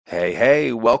Hey,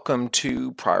 hey, welcome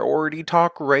to Priority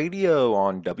Talk Radio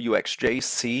on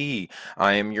WXJC.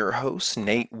 I am your host,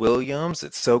 Nate Williams.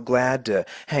 It's so glad to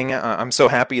hang out. I'm so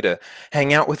happy to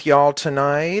hang out with y'all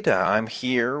tonight. I'm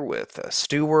here with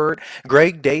Stuart.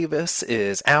 Greg Davis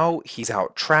is out. He's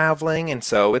out traveling, and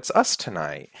so it's us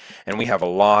tonight. And we have a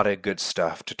lot of good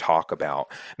stuff to talk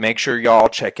about. Make sure y'all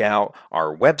check out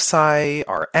our website,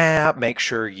 our app. Make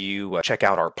sure you check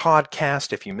out our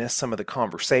podcast if you missed some of the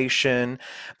conversation.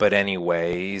 But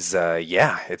anyways,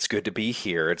 yeah, it's good to be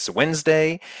here. It's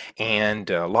Wednesday, and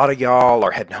a lot of y'all are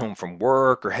heading home from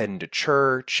work or heading to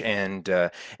church, and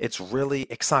it's really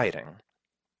exciting.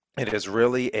 It is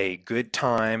really a good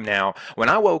time. Now, when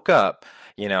I woke up,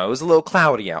 it was a little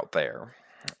cloudy out there.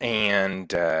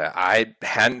 And I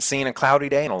hadn't seen a cloudy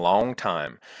day in a long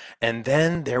time. And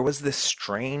then there was this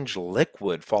strange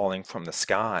liquid falling from the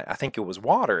sky. I think it was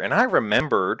water. And I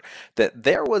remembered that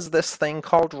there was this thing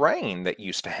called rain that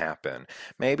used to happen.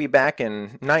 Maybe back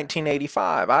in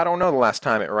 1985. I don't know the last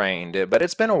time it rained, but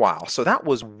it's been a while. So that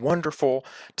was wonderful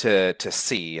to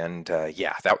see. And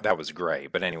yeah, that was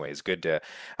great. But anyways, good to,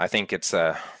 I think it's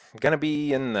going to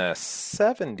be in the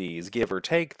 70s, give or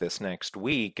take, this next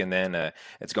week, and then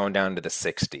it's going down to the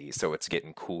 60s, so it's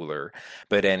getting cooler.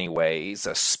 But anyways,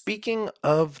 speaking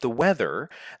of the weather,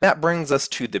 that brings us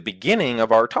to the beginning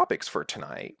of our topics for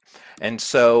tonight. And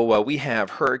so we have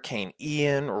Hurricane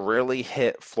Ian really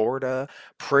hit Florida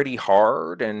pretty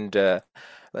hard, and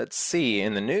let's see,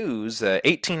 in the news,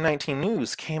 1819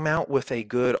 News came out with a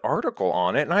good article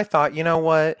on it, and I thought, you know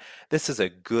what, this is a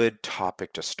good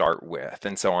topic to start with.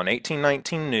 And so on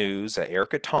 1819 News,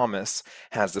 Erica Thomas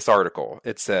has this article.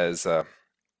 It says,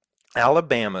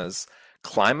 Alabama's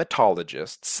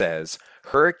climatologist says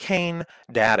hurricane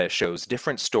data shows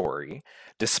different story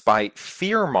despite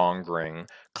fear-mongering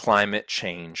climate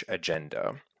change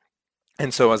agenda.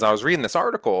 And so as I was reading this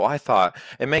article, I thought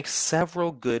it makes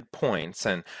several good points.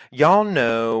 And y'all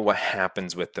know what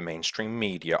happens with the mainstream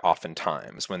media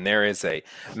oftentimes. When there is a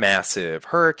massive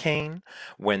hurricane,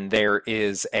 when there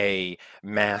is a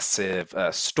massive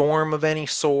storm of any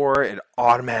sort, it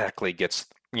automatically gets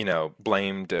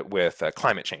blamed with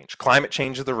climate change. Climate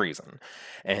change is the reason.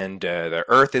 And the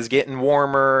earth is getting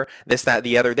warmer, this, that,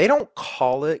 the other. They don't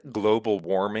call it global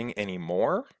warming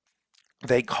anymore.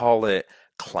 They call it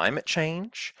climate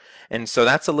change. And so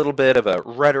that's a little bit of a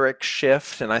rhetoric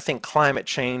shift. And I think climate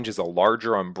change is a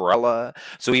larger umbrella.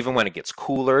 So even when it gets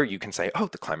cooler, you can say, oh,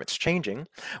 the climate's changing.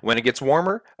 When it gets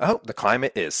warmer, oh, the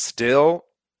climate is still,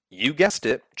 you guessed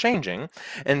it, changing.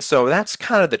 And so that's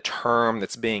kind of the term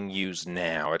that's being used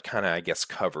now. It kind of, I guess,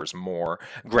 covers more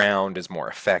ground, is more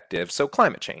effective. So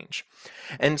climate change.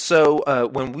 And so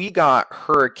when we got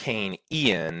Hurricane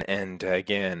Ian, and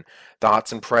again,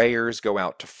 thoughts and prayers go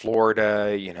out to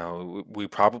Florida. We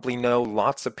probably know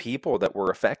lots of people that were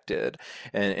affected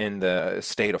in the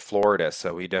state of Florida,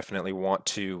 so we definitely want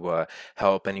to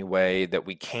help any way that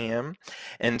we can.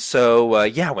 And so,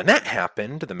 yeah, when that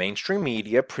happened, the mainstream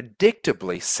media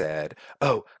predictably said,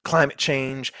 oh, climate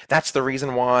change, that's the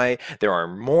reason why there are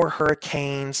more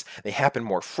hurricanes, they happen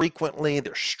more frequently,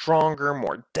 they're stronger,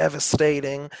 more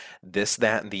devastating, this,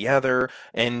 that, and the other.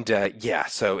 And yeah,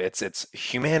 so it's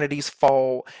humanity's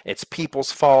fault, it's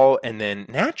people's fault, and then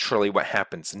naturally what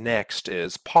happens next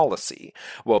is policy.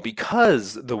 Well,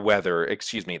 because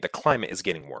the climate is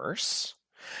getting worse,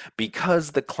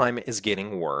 because the climate is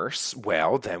getting worse,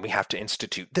 well, then we have to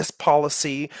institute this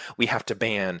policy. We have to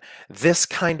ban this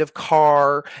kind of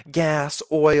car, gas,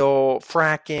 oil,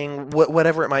 fracking,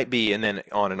 whatever it might be. And then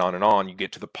on and on and on, you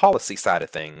get to the policy side of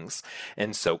things.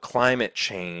 And so climate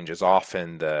change is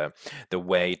often the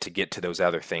way to get to those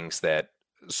other things that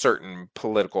certain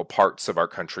political parts of our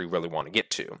country really want to get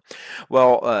to.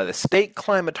 Well, the state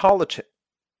climatologist,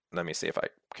 let me see if I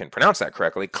can pronounce that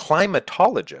correctly,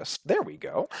 climatologist, there we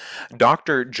go,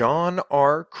 Dr. John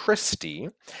R. Christie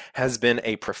has been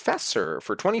a professor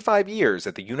for 25 years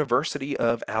at the University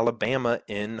of Alabama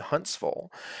in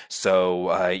Huntsville.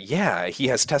 So, yeah, he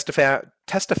has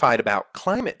testified about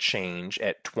climate change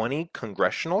at 20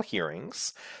 congressional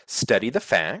hearings, studied the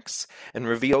facts, and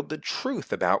revealed the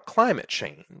truth about climate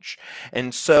change.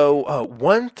 And so,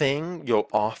 one thing you'll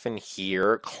often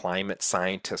hear climate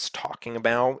scientists talking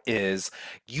about is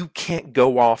you can't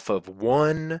go off of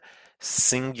one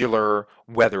singular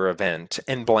weather event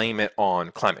and blame it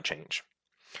on climate change.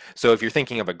 So if you're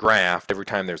thinking of a graph, every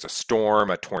time there's a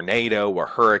storm, a tornado, a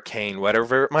hurricane,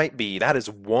 whatever it might be, that is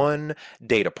one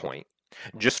data point.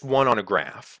 Just one on a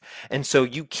graph. And so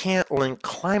you can't link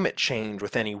climate change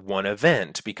with any one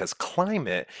event because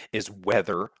climate is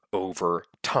weather over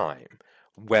time.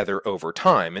 weather over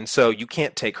time. And so you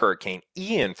can't take Hurricane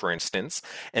Ian, for instance,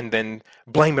 and then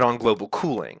blame it on global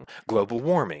cooling, global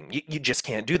warming. You just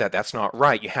can't do that. That's not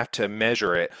right. You have to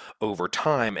measure it over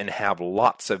time and have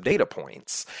lots of data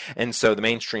points. And so the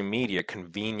mainstream media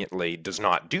conveniently does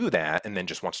not do that and then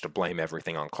just wants to blame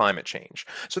everything on climate change.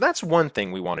 So that's one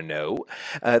thing we want to know.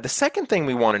 The second thing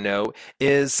we want to know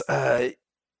is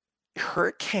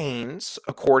hurricanes,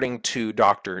 according to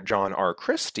Dr. John R.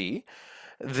 Christie,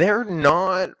 they're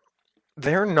not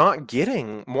they're not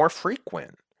getting more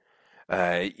frequent.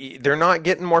 They're not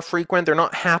getting more frequent. They're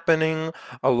not happening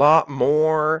a lot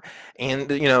more.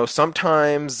 And,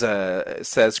 sometimes,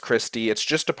 says Christie, it's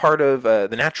just a part of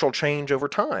the natural change over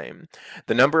time.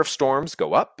 The number of storms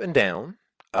go up and down,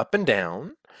 up and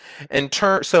down.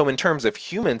 So, in terms of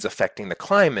humans affecting the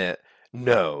climate,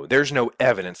 no, there's no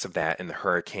evidence of that in the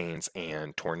hurricanes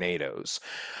and tornadoes.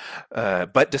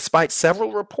 But despite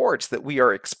several reports that we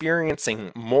are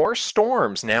experiencing more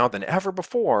storms now than ever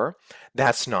before,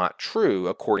 that's not true,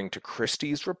 according to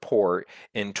Christie's report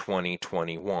in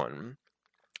 2021.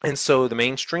 And so the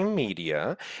mainstream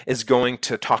media is going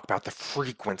to talk about the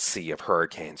frequency of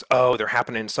hurricanes. Oh, they're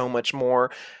happening so much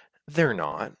more. They're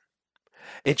not.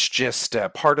 It's just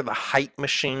part of the hype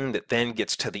machine that then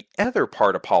gets to the other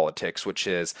part of politics, which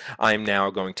is I'm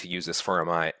now going to use this for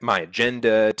my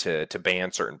agenda to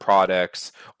ban certain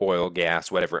products, oil,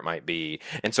 gas, whatever it might be.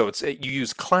 And so you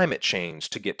use climate change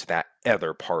to get to that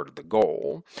other part of the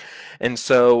goal. And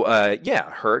so,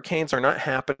 yeah, hurricanes are not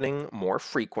happening more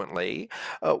frequently.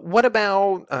 What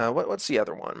about what's the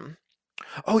other one?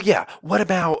 Oh, yeah. What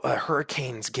about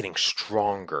hurricanes getting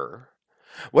stronger?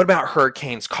 What about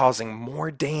hurricanes causing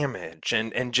more damage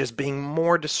and just being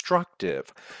more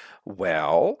destructive?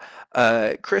 Well,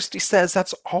 Christie says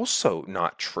that's also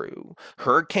not true.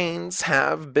 Hurricanes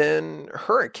have been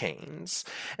hurricanes.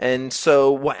 And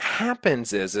so what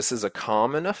happens is this is a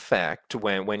common effect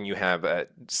when you have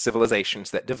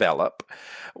civilizations that develop.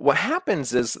 What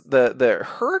happens is the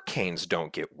hurricanes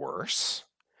don't get worse.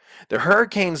 The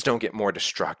hurricanes don't get more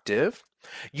destructive.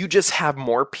 You just have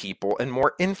more people and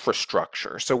more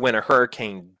infrastructure. So when a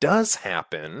hurricane does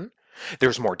happen,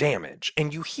 there's more damage.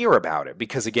 And you hear about it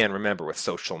because, again, remember, with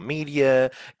social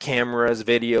media, cameras,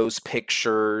 videos,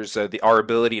 pictures, our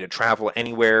ability to travel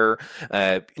anywhere,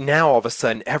 now all of a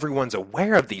sudden everyone's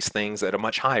aware of these things at a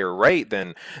much higher rate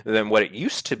than what it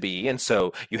used to be. And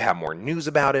so you have more news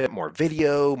about it, more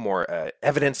video, more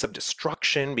evidence of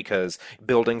destruction because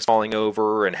buildings falling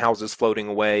over and houses floating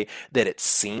away, that it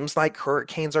seems like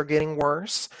hurricanes are getting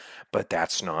worse. But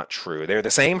that's not true. They're the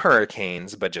same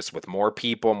hurricanes, but just with more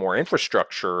people, more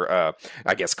infrastructure,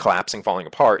 I guess collapsing, falling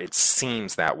apart. It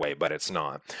seems that way, but it's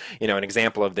not. An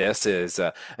example of this is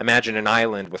imagine an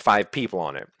island with 5 people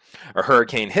on it. A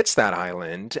hurricane hits that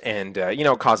island and,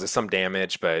 causes some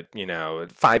damage, but,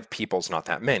 5 people's not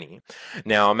that many.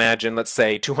 Now imagine, let's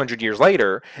say 200 years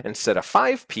later, instead of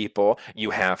 5 people,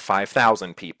 you have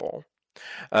 5,000 people.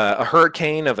 A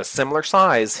hurricane of a similar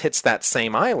size hits that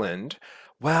same island.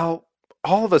 Well,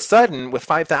 all of a sudden, with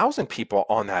 5,000 people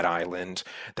on that island,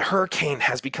 the hurricane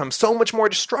has become so much more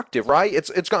destructive, right? It's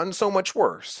gotten so much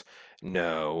worse.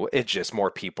 No, it's just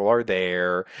more people are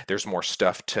there. There's more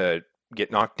stuff to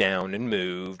get knocked down and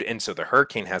moved, and so the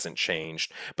hurricane hasn't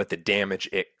changed, but the damage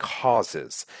it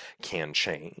causes can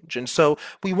change. And so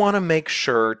we want to make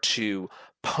sure to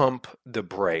pump the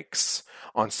brakes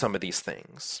on some of these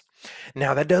things.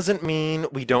 Now, that doesn't mean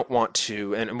we don't want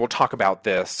to, and we'll talk about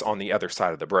this on the other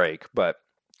side of the break, but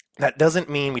that doesn't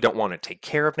mean we don't want to take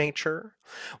care of nature.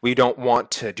 We don't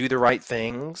want to do the right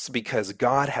things because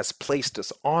God has placed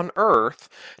us on earth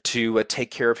to take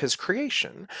care of his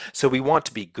creation. So we want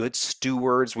to be good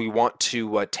stewards. We want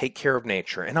to take care of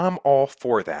nature, and I'm all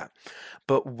for that.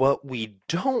 But what we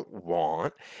don't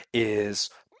want is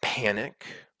panic.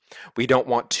 We don't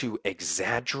want to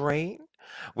exaggerate.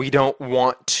 We don't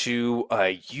want to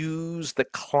use the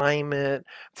climate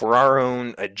for our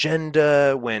own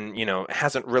agenda when, it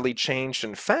hasn't really changed.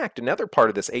 In fact, another part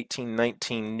of this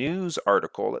 1819 news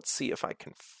article, let's see if I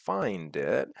can find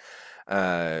it.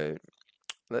 Uh,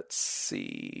 let's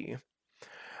see.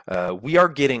 We are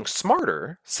getting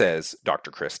smarter, says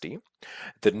Dr. Christie.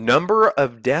 The number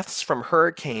of deaths from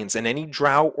hurricanes and any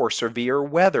drought or severe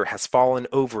weather has fallen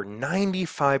over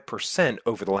 95%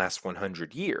 over the last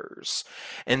 100 years.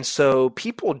 And so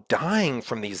people dying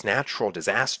from these natural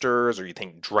disasters, or you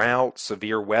think drought,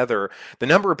 severe weather, the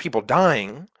number of people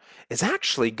dying is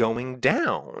actually going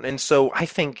down. And so I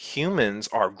think humans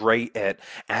are great at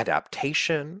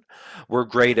adaptation. We're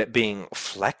great at being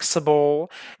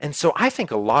flexible. And so I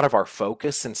think a lot of our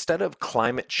focus, instead of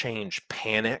climate change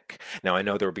panic, Now, I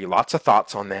know there will be lots of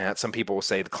thoughts on that. Some people will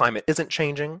say the climate isn't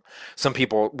changing. Some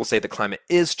people will say the climate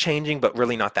is changing, but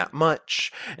really not that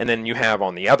much. And then you have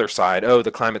on the other side, oh,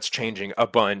 the climate's changing a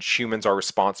bunch. Humans are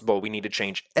responsible. We need to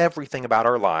change everything about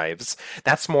our lives.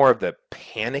 That's more of the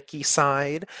panicky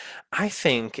side. I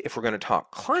think if we're going to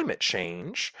talk climate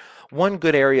change, one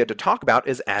good area to talk about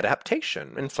is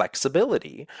adaptation and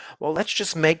flexibility. Well, let's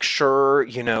just make sure,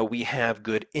 we have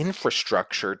good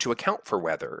infrastructure to account for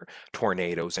weather,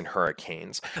 tornadoes, and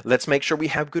hurricanes. Let's make sure we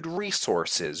have good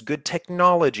resources, good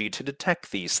technology to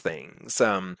detect these things.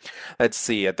 Let's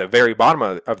see, at the very bottom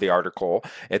of the article,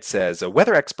 it says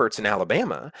weather experts in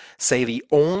Alabama say the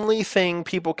only thing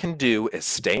people can do is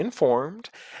stay informed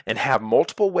and have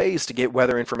multiple ways to get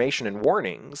weather information and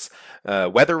warnings.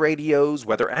 Weather radios,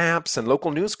 weather apps, and local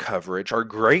news coverage are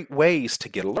great ways to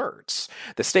get alerts.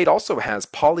 The state also has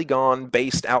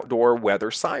polygon-based outdoor weather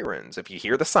sirens. If you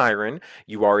hear the siren,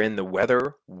 you are in the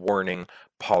weather warning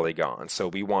polygon. So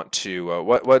we want to,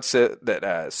 what's it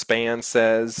that Span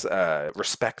says?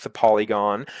 Respect the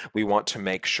polygon. We want to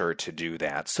make sure to do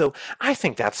that. So I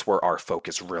think that's where our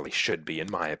focus really should be,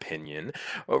 in my opinion.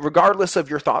 Regardless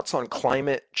of your thoughts on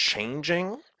climate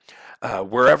changing,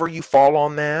 wherever you fall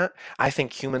on that, I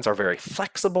think humans are very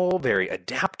flexible, very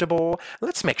adaptable.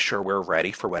 Let's make sure we're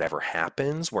ready for whatever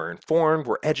happens. We're informed,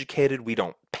 we're educated, we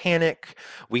don't panic,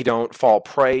 we don't fall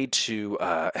prey to,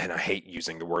 and I hate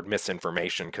using the word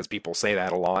misinformation because people say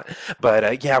that a lot,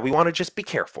 but yeah, we want to just be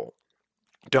careful.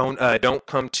 Don't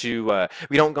come to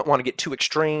we don't want to get too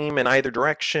extreme in either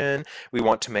direction. We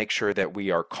want to make sure that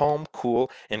we are calm, cool,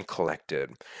 and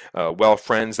collected. Well,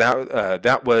 friends,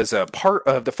 that was a part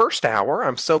of the first hour.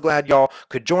 I'm so glad y'all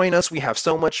could join us. We have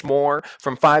so much more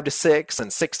from 5 to 6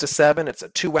 and 6 to 7. It's a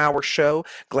 2-hour show.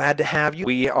 Glad to have you.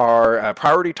 We are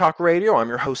Priority Talk Radio. I'm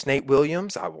your host, Nate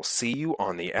Williams. I will see you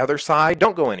on the other side.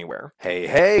 Don't go anywhere.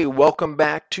 Hey, welcome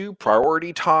back to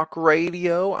Priority Talk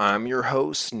Radio. I'm your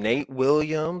host, Nate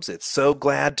Williams. I'm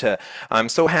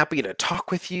so happy to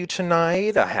talk with you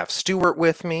tonight. I have Stuart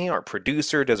with me. Our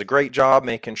producer does a great job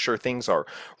making sure things are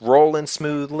rolling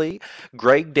smoothly.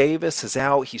 Greg Davis is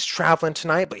out. He's traveling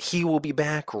tonight, but he will be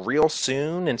back real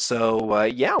soon. And so,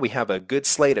 yeah, we have a good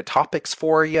slate of topics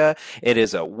for you. It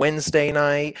is a Wednesday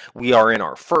night. We are in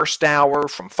our first hour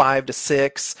from 5 to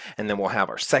 6, and then we'll have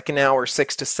our second hour,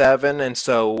 6 to 7. And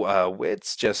so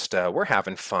it's just, we're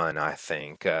having fun, I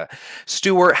think.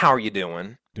 Stuart, how are you doing?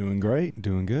 Doing great,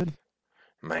 doing good.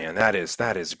 Man, that is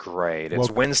great. It's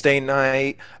Well, Wednesday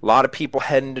night, a lot of people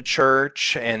heading to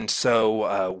church, and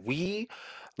so we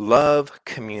love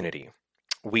community.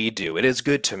 We do. It is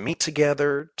good to meet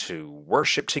together, to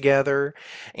worship together,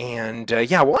 and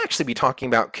yeah, we'll actually be talking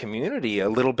about community a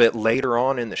little bit later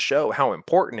on in the show, how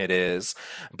important it is.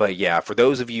 But yeah, for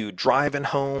those of you driving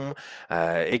home,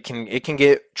 it can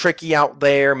get tricky out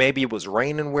there. Maybe it was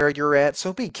raining where you're at,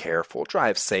 so be careful.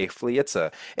 Drive safely. It's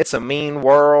a mean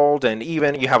world, and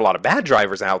even you have a lot of bad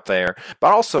drivers out there,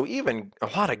 but also even a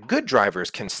lot of good drivers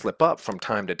can slip up from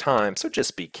time to time. So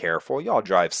just be careful. Y'all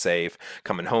drive safe.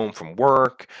 Coming home from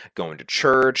work, going to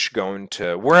church, going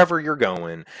to wherever you're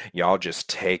going. Y'all just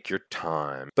take your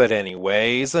time. But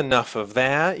anyways, enough of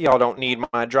that. Y'all don't need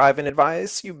my driving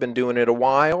advice. You've been doing it a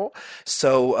while.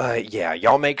 So yeah,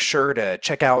 y'all make sure to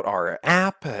check out our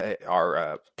app,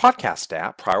 our podcast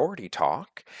app, Priority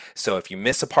Talk. So if you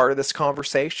miss a part of this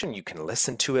conversation, you can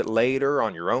listen to it later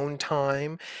on your own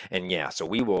time. And yeah, so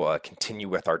we will continue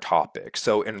with our topic.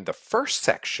 So in the first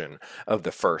section of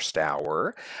the first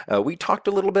hour, we talked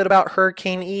a little bit about Hurricane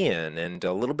Ian and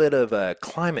a little bit of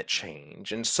climate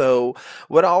change. And so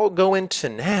what I'll go into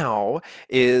now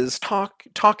is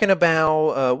talking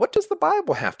about what does the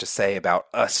Bible have to say about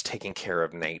us taking care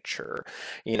of nature?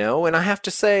 And I have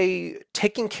to say,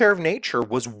 taking care of nature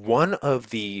was one of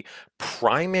the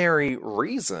primary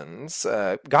reasons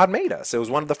God made us. It was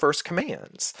one of the first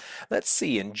commands. Let's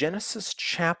see, in Genesis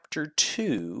chapter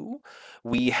 2,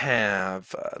 we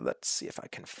have, let's see if I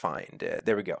can find it.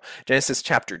 There we go. Genesis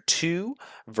chapter 2,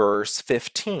 verse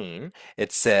 15,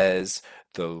 it says,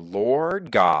 "The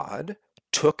Lord God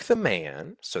took the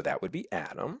man," so that would be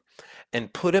Adam,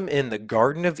 "and put him in the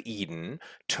Garden of Eden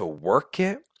to work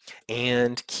it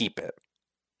and keep it."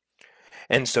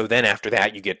 And so then after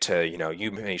that, you get to,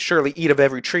 you may surely eat of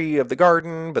every tree of the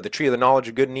garden, but the tree of the knowledge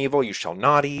of good and evil you shall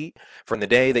not eat. For in the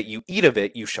day that you eat of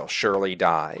it, you shall surely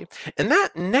die. And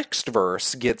that next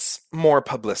verse gets more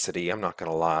publicity, I'm not going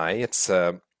to lie. It's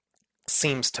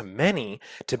seems to many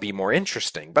to be more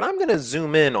interesting. But I'm going to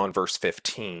zoom in on verse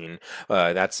 15.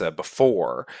 That's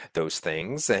before those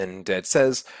things. And it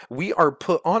says, we are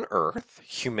put on earth,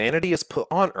 humanity is put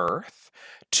on earth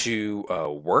to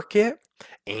work it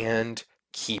and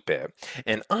keep it.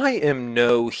 And I am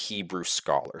no Hebrew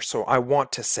scholar, so I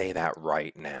want to say that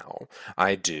right now.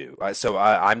 I do.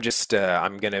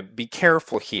 I'm going to be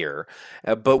careful here.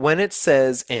 But when it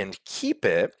says and keep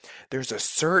it, there's a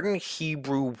certain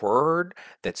Hebrew word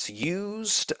that's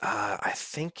used. I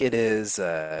think it is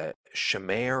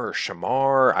shemer or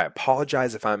shamar. I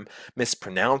apologize if I'm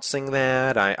mispronouncing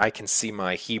that. I can see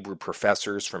my Hebrew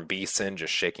professors from Beeson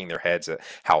just shaking their heads at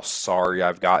how sorry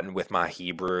I've gotten with my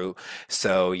Hebrew.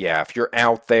 So yeah, if you're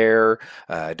out there,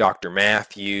 Dr.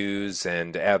 Matthews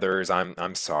and others,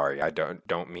 I'm sorry. I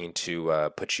don't mean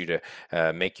to put you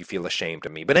to make you feel ashamed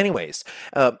of me. But anyways,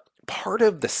 part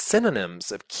of the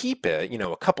synonyms of keep it,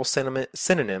 a couple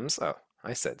synonyms. Oh,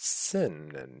 I said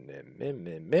synonyms.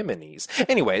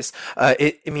 Anyways,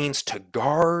 it means to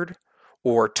guard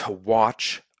or to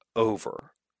watch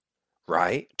over,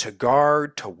 right? To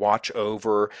guard, to watch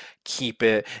over, keep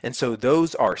it. And so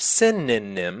those are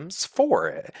synonyms for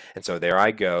it. And so there I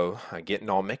go,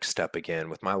 getting all mixed up again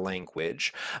with my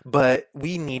language. But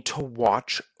we need to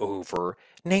watch over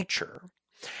nature.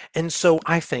 And so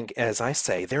I think, as I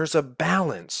say, there's a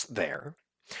balance there.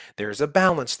 There's a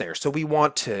balance there. So we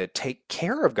want to take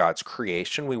care of God's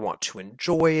creation. We want to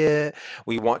enjoy it.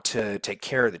 We want to take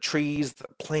care of the trees, the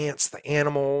plants, the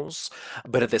animals.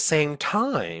 But at the same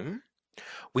time,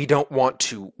 we don't want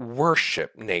to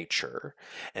worship nature.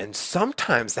 And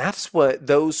sometimes that's what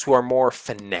those who are more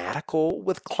fanatical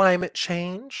with climate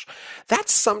change,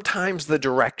 that's sometimes the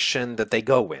direction that they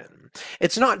go in.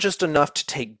 It's not just enough to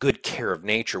take good care of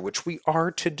nature, which we are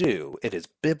to do. It is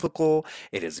biblical,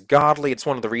 it is godly, it's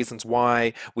one of the reasons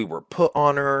why we were put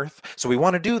on earth. So we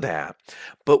want to do that.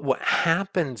 But what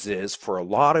happens is, for a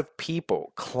lot of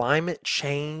people, climate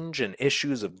change and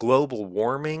issues of global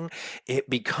warming, it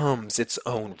becomes its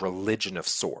own religion of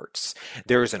sorts.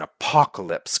 There's an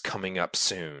apocalypse coming up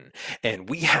soon, and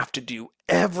we have to do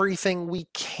everything we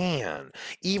can,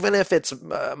 even if it's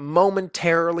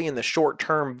momentarily in the short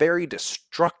term very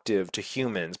destructive to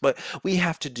humans, but we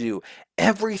have to do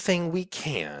everything we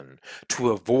can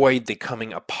to avoid the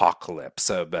coming apocalypse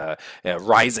of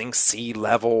rising sea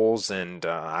levels and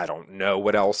I don't know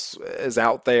what else is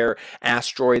out there,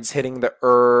 asteroids hitting the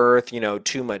earth,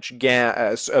 too much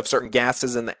gas of certain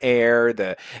gases in the air,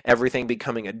 the everything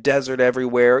becoming a desert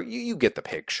everywhere. You get the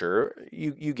picture.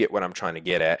 You get what I'm trying to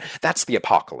get at. That's the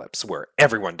apocalypse where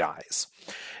everyone dies.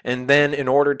 And then, in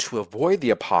order to avoid the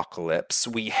apocalypse,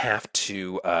 we have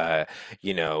to,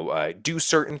 do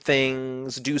certain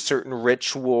things, do certain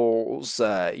rituals,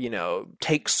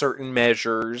 take certain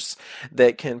measures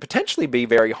that can potentially be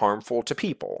very harmful to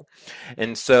people.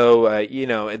 And so,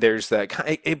 there's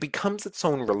that. It becomes its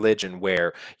own religion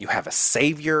where you have a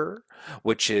savior,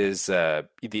 which is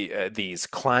these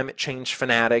climate change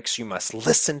fanatics. You must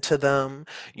listen to them.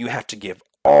 You have to give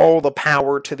all the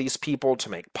power to these people to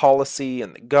make policy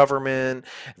and the government,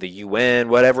 the UN,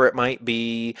 whatever it might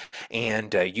be.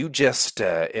 And you just,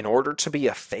 in order to be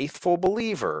a faithful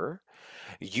believer,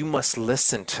 you must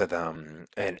listen to them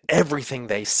and everything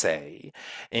they say.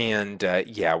 And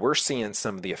yeah, we're seeing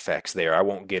some of the effects there. I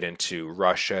won't get into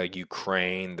Russia,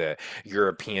 Ukraine, the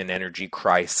European energy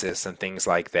crisis, and things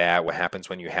like that. What happens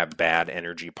when you have bad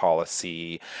energy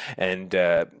policy. And,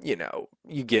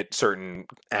 you get certain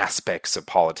aspects of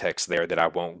politics there that I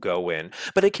won't go in.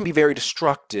 But it can be very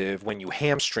destructive when you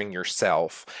hamstring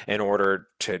yourself in order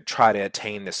to try to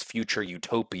attain this future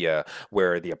utopia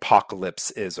where the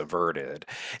apocalypse is averted.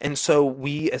 And so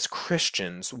we as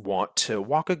Christians want to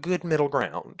walk a good middle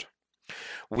ground.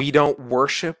 We don't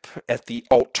worship at the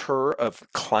altar of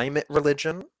climate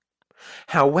religion.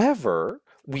 However,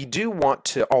 we do want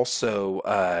to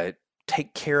also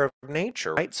take care of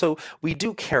nature, right? So we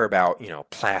do care about,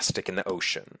 plastic in the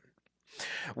ocean.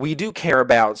 We do care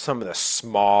about some of the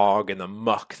smog and the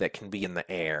muck that can be in the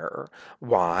air.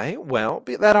 Why? Well,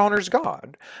 that honors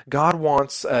God. God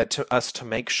wants us to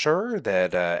make sure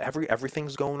that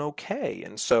everything's going okay,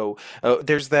 and so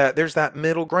there's that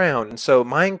middle ground. And so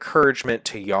my encouragement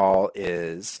to y'all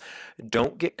is,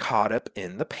 don't get caught up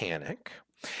in the panic.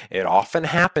 It often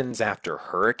happens after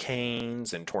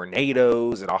hurricanes and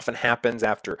tornadoes. It often happens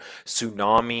after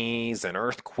tsunamis and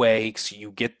earthquakes.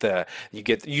 You get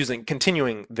using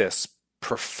continuing this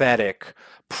prophetic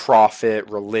prophet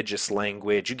religious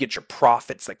language. You get your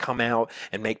prophets that come out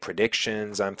and make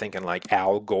predictions. I'm thinking like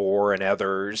Al Gore and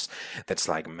others. That's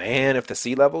like, man, if the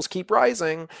sea levels keep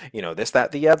rising, this,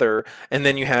 that, the other. And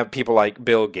then you have people like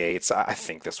Bill Gates. I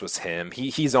think this was him.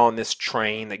 He's on this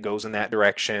train that goes in that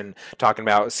direction, talking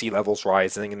about sea levels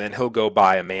rising, and then he'll go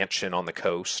buy a mansion on the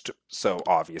coast. So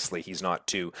obviously he's not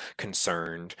too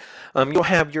concerned. You'll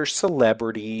have your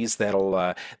celebrities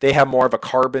they have more of a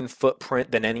carbon footprint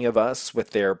footprint than any of us with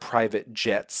their private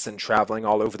jets and traveling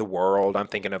all over the world. I'm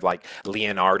thinking of like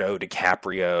Leonardo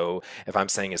DiCaprio, if I'm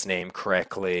saying his name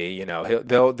correctly.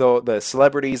 The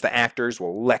celebrities, the actors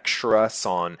will lecture us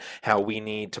on how we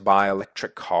need to buy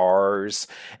electric cars,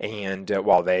 and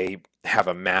while they have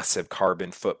a massive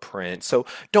carbon footprint. So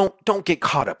don't get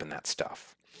caught up in that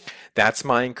stuff. That's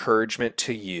my encouragement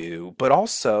to you. But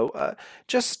also,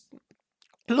 just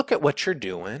look at what you're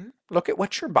doing. Look at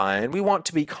what you're buying. We want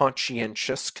to be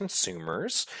conscientious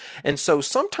consumers. And so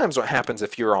sometimes what happens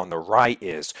if you're on the right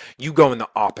is you go in the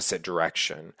opposite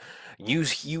direction. You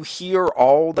hear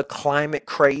all the climate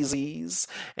crazies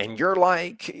and you're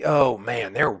like, oh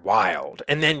man, they're wild.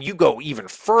 And then you go even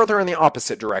further in the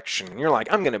opposite direction and you're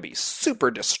like, I'm going to be super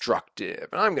destructive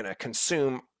and I'm going to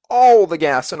consume all the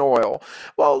gas and oil.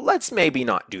 Well, let's maybe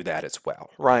not do that as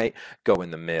well, right? Go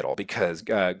in the middle because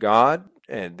God,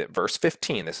 and verse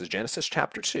 15, this is Genesis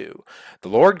chapter 2. The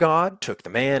Lord God took the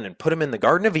man and put him in the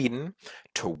Garden of Eden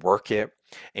to work it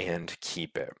and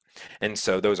keep it. And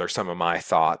so those are some of my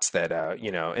thoughts that,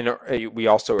 and we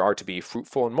also are to be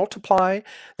fruitful and multiply.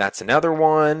 That's another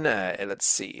one. Let's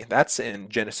see. That's in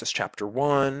Genesis chapter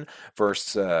 1,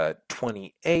 verse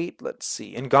 28. Let's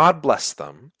see. And God blessed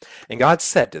them, and God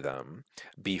said to them,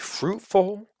 be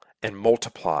fruitful and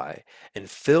multiply, and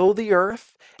fill the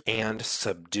earth and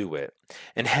subdue it,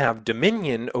 and have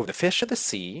dominion over the fish of the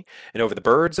sea, and over the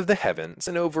birds of the heavens,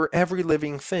 and over every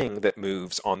living thing that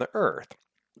moves on the earth.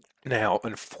 Now,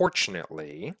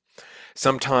 unfortunately,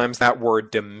 sometimes that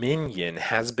word dominion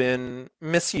has been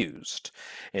misused.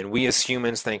 And we as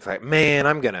humans think like, man,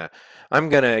 I'm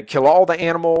gonna kill all the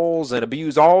animals and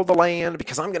abuse all the land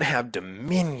because I'm gonna have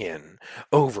dominion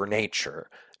over nature.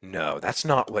 No, that's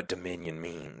not what dominion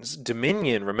means.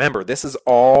 Dominion, remember, this is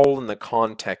all in the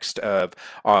context of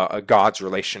God's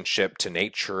relationship to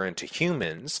nature and to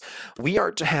humans. We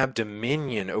are to have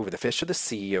dominion over the fish of the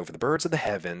sea, over the birds of the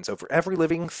heavens, over every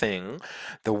living thing,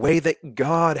 the way that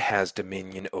God has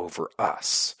dominion over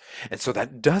us. And so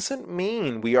that doesn't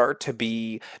mean we are to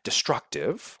be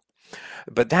destructive.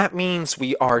 But that means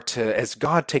we are to, as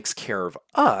God takes care of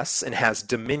us and has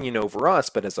dominion over us,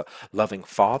 but as a loving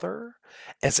father,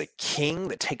 as a king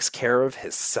that takes care of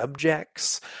his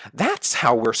subjects, that's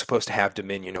how we're supposed to have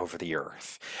dominion over the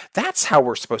earth. That's how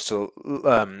we're supposed to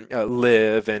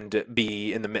live and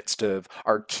be in the midst of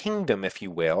our kingdom, if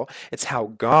you will. It's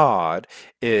how God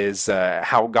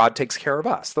takes care of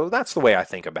us. So that's the way I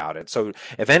think about it. So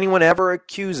if anyone ever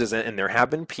accuses it, and there have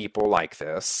been people like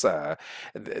this,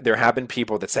 there have been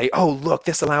people that say, oh, look,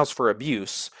 this allows for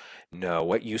abuse. No,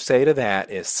 what you say to that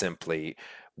is simply,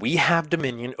 we have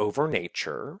dominion over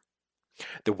nature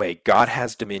the way God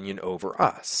has dominion over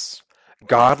us.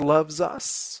 God loves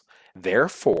us.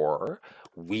 Therefore,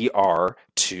 we are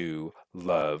to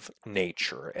love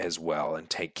nature as well and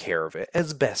take care of it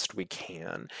as best we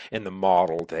can in the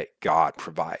model that God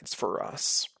provides for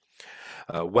us.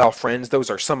 Well, friends, those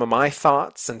are some of my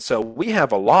thoughts, and so we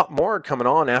have a lot more coming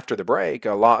on after the break.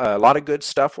 A lot of good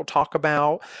stuff we'll talk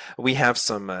about. We have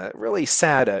some really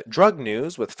sad drug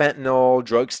news with fentanyl,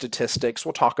 drug statistics.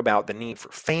 We'll talk about the need for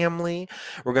family.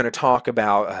 We're going to talk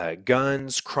about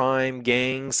guns, crime,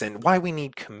 gangs, and why we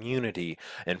need community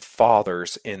and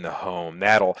fathers in the home.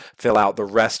 That'll fill out the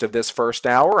rest of this first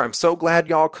hour. I'm so glad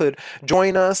y'all could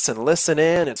join us and listen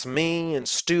in. It's me and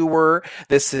Stuart.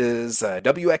 This is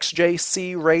WXJC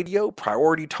Radio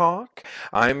Priority Talk.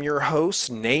 I'm your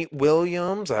host, Nate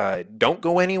Williams. Don't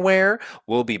go anywhere.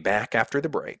 We'll be back after the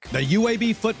break. The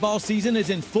UAB football season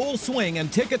is in full swing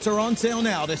and tickets are on sale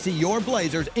now to see your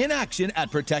Blazers in action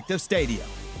at Protective Stadium.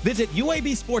 Visit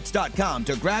UABsports.com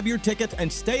to grab your tickets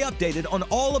and stay updated on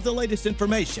all of the latest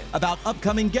information about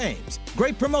upcoming games,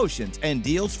 great promotions, and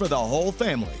deals for the whole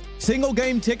family. Single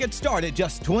game tickets start at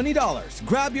just $20.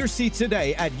 Grab your seats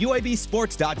today at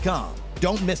UABsports.com.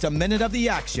 Don't miss a minute of the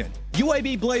action.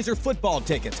 UAB Blazer football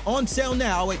tickets on sale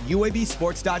now at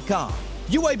UABsports.com.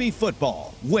 UAB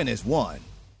football, win is won.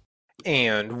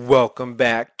 And welcome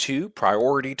back to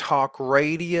Priority Talk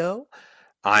Radio.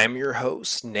 I'm your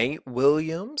host, Nate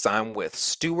Williams. I'm with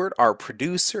Stuart, our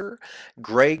producer.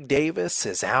 Greg Davis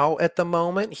is out at the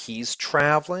moment. He's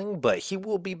traveling, but he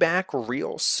will be back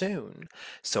real soon.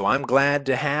 So I'm glad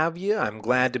to have you. I'm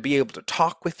glad to be able to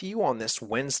talk with you on this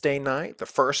Wednesday night, the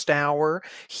first hour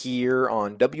here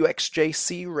on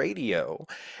WXJC Radio.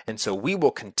 And so we will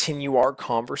continue our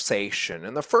conversation.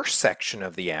 In the first section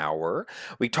of the hour,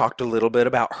 we talked a little bit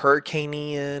about Hurricane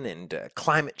Ian and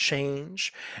climate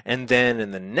change. And then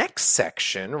in the next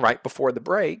section, right before the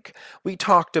break, we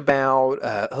talked about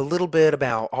a little bit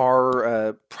about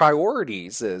our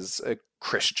priorities as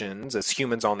Christians, as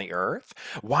humans on the earth.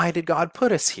 Why did God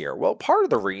put us here? Well, part of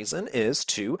the reason is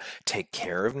to take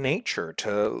care of nature,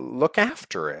 to look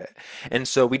after it. And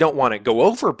so we don't want to go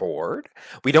overboard.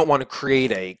 We don't want to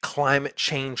create a climate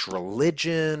change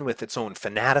religion with its own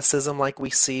fanaticism like we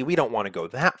see. We don't want to go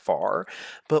that far,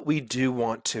 but we do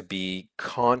want to be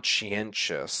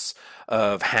conscientious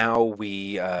of how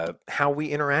we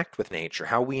interact with nature,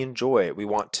 how we enjoy it. We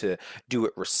want to do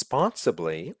it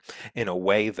responsibly in a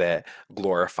way that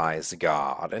glorifies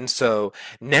God. And so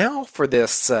now for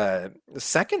this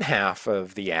second half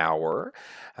of the hour,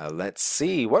 let's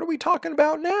see, what are we talking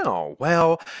about now?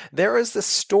 Well, there is this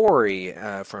story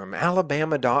from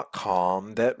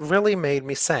Alabama.com that really made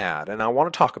me sad, and I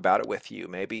want to talk about it with you.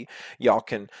 Maybe y'all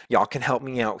can help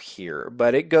me out here,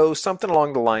 but it goes something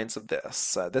along the lines of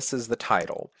this. This is the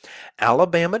title: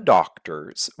 Alabama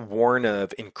doctors warn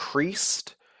of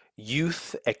increased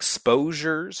youth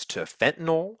exposures to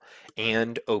fentanyl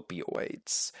and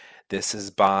opioids. This is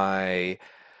by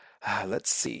let's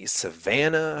see,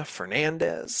 Savannah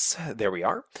Fernandez. There we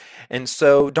are. And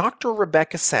so Dr.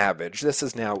 Rebecca Savage, this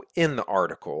is now in the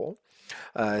article,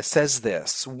 says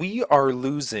this: We are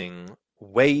losing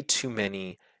way too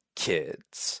many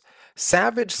kids.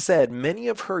 Savage said many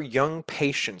of her young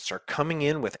patients are coming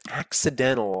in with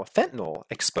accidental fentanyl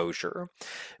exposure,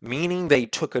 meaning they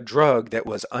took a drug that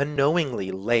was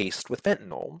unknowingly laced with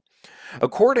fentanyl.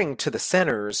 According to the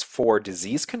Centers for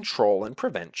Disease Control and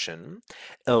Prevention,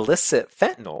 illicit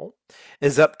fentanyl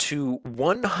is up to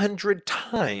 100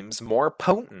 times more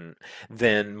potent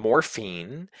than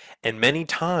morphine and many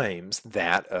times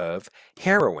that of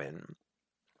heroin.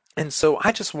 And so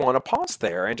I just want to pause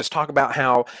there and just talk about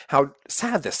how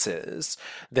sad this is,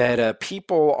 that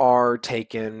people are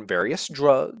taking various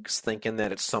drugs thinking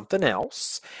that it's something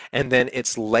else, and then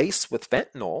it's laced with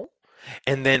fentanyl,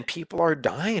 and then people are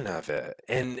dying of it,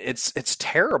 and it's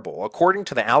terrible. According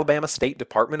to the Alabama State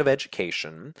Department of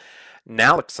Education,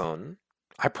 naloxone,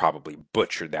 I probably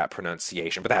butchered that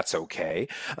pronunciation, but that's okay.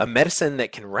 A medicine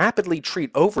that can rapidly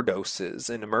treat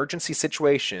overdoses in emergency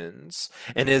situations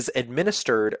and is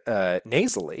administered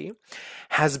nasally,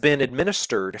 has been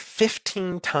administered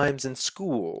 15 times in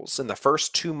schools in the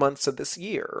first 2 months of this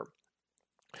year.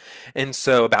 And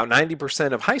so about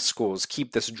 90% of high schools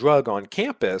keep this drug on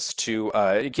campus to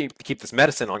keep this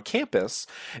medicine on campus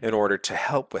in order to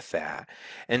help with that.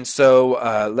 And so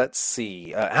let's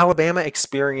see, Alabama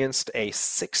experienced a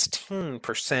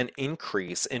 16%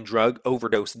 increase in drug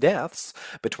overdose deaths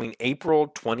between April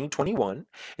 2021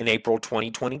 and April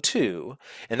 2022.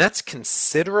 And that's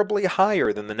considerably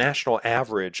higher than the national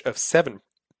average of 7%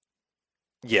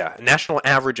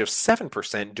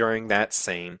 during that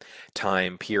same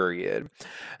time period.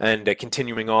 And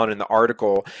continuing on in the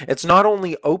article, it's not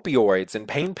only opioids and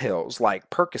pain pills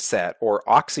like Percocet or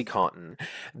OxyContin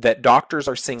that doctors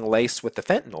are seeing laced with the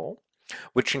fentanyl,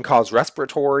 which can cause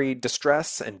respiratory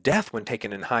distress and death when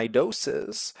taken in high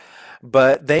doses.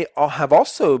 But they have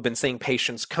also been seeing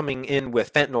patients coming in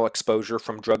with fentanyl exposure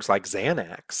from drugs like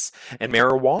Xanax and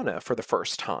marijuana for the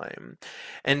first time.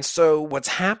 And so what's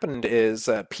happened is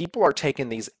people are taking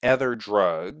these other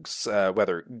drugs,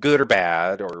 whether good or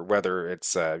bad, or whether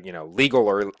it's legal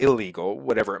or illegal,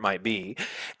 whatever it might be,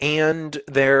 and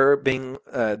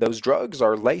those drugs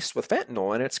are laced with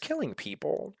fentanyl, and it's killing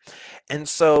people. And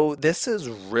so this is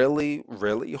really,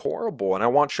 really horrible. And I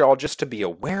want y'all just to be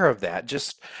aware of that.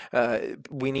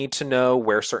 We need to know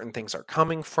where certain things are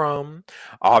coming from.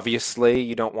 Obviously,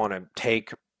 you don't want to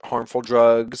take harmful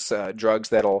drugs, drugs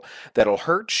that'll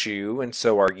hurt you. And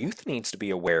so our youth needs to be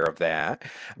aware of that.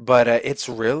 But it's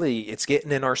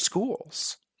getting in our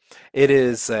schools. It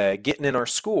is getting in our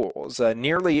schools.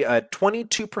 Nearly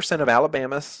 22% of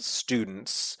Alabama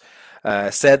students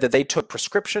said that they took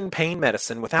prescription pain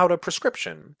medicine without a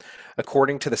prescription,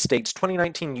 according to the state's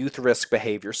 2019 Youth Risk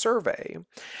Behavior Survey.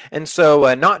 And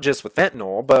so, not just with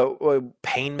fentanyl, but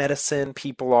pain medicine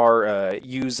people are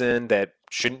using that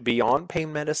shouldn't be on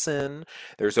pain medicine.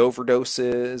 There's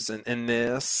overdoses in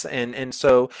this. And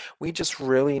so we just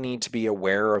really need to be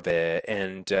aware of it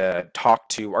and talk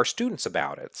to our students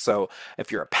about it. So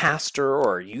if you're a pastor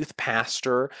or a youth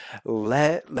pastor,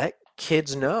 let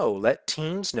kids know, let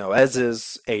teens know, as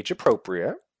is age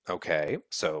appropriate. Okay,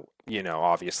 so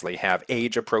obviously have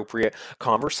age appropriate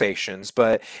conversations,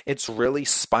 but it's really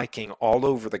spiking all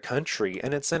over the country,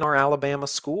 and it's in our Alabama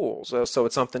schools. So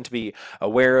it's something to be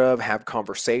aware of, have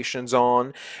conversations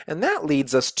on, and that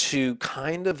leads us to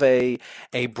kind of a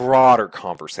broader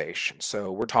conversation.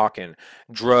 So we're talking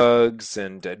drugs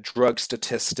and drug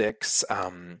statistics.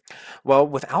 Well,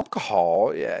 with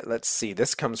alcohol, yeah, let's see,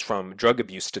 this comes from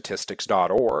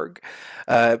drugabusestatistics.org.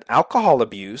 Alcohol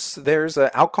abuse,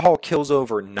 alcohol kills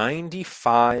over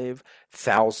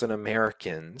 95,000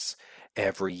 Americans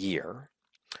every year.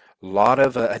 A lot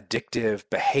of addictive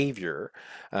behavior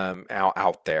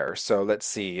out there. So let's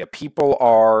see, people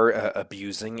are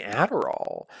abusing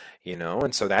Adderall,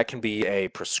 and so that can be a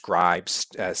prescribed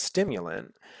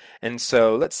stimulant. And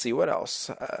so let's see what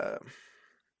else.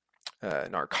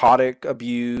 Narcotic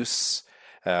abuse.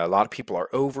 A lot of people are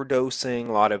overdosing,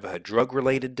 a lot of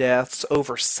drug-related deaths.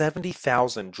 Over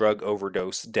 70,000 drug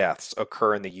overdose deaths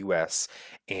occur in the U.S.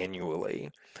 annually.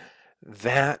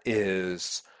 That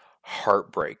is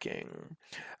heartbreaking.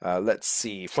 Let's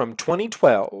see, from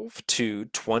 2012 to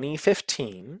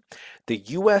 2015, the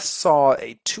U.S. saw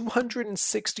a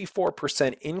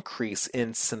 264% increase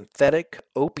in synthetic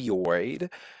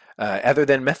opioid other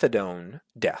than methadone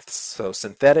deaths. So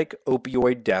synthetic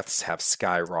opioid deaths have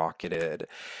skyrocketed.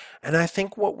 And I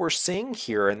think what we're seeing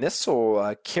here, and this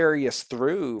will carry us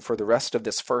through for the rest of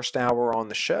this first hour on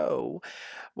the show,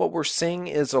 what we're seeing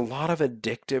is a lot of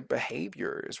addictive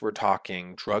behaviors. We're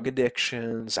talking drug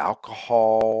addictions,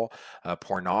 alcohol,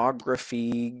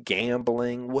 pornography,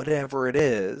 gambling, whatever it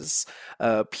is.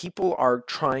 People are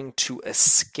trying to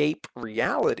escape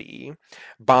reality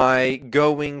by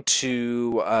going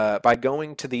to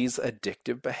these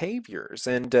addictive behaviors,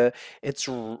 and it's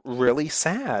really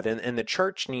sad. And the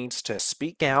church needs to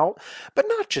speak out, but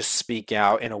not just speak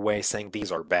out in a way saying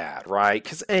these are bad, right?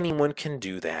 Because anyone can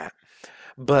do that,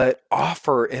 but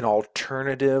offer an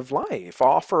alternative life,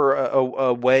 offer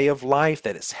a way of life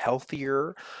that is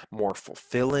healthier, more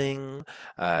fulfilling,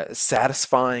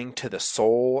 satisfying to the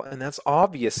soul. And that's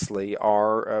obviously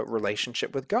our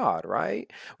relationship with God,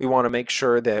 right? We want to make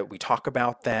sure that we talk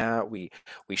about that, we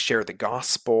share the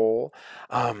gospel.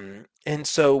 And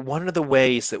so, one of the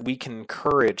ways that we can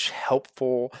encourage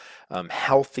helpful,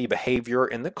 healthy behavior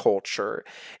in the culture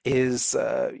is,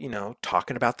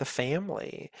 talking about the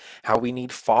family, how we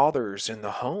need fathers in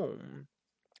the home.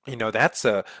 That's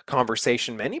a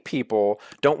conversation many people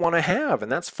don't want to have,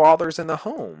 and that's fathers in the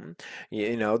home.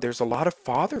 There's a lot of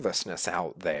fatherlessness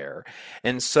out there.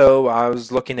 And so I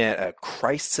was looking at a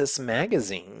Crisis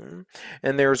magazine,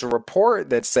 and there's a report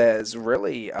that says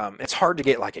really, it's hard to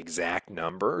get like exact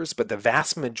numbers, but the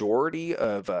vast majority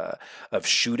of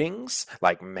shootings,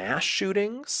 like mass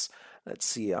shootings, let's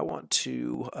see, I want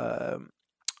to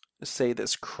say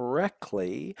this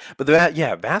correctly, but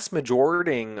vast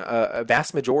majority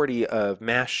of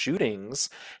mass shootings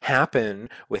happen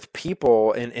with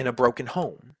people in a broken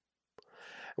home,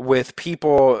 with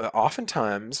people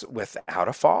oftentimes without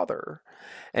a father.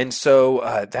 And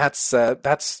so that's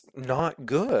not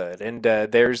good. And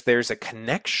there's a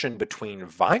connection between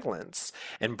violence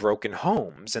and broken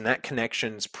homes, and that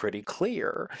connection's pretty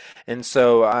clear. And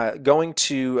so going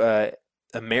to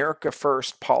America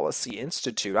First Policy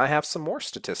Institute, I have some more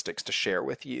statistics to share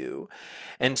with you.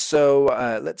 And so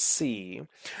let's see.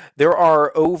 There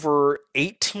are over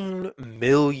 18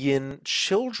 million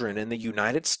children in the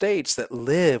United States that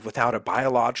live without a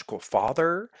biological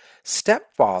father,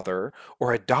 stepfather,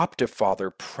 or adoptive father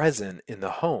present in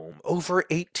the home. Over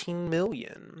 18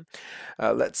 million.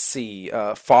 Let's see.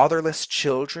 Fatherless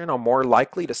children are more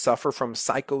likely to suffer from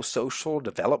psychosocial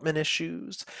development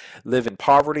issues, live in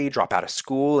poverty, drop out of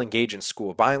school, engage in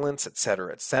school violence,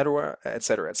 etc., etc.,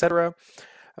 etc., etc.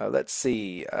 Let's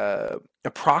see.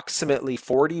 Approximately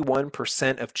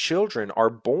 41% of children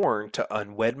are born to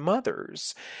unwed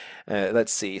mothers.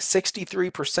 Let's see.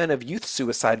 63% of youth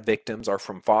suicide victims are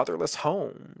from fatherless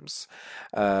homes.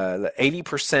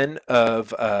 80%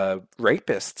 of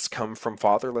rapists come from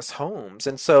fatherless homes.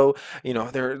 And so,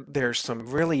 there's some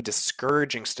really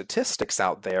discouraging statistics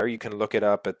out there. You can look it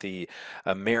up at the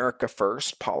America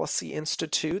First Policy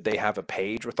Institute. They have a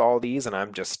page with all these, and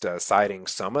I'm just citing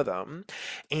some of them.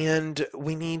 And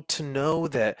we need to know know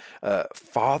that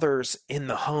fathers in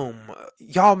the home,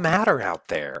 y'all matter out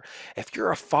there. If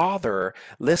you're a father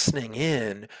listening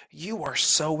in, you are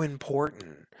so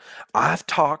important. I've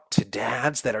talked to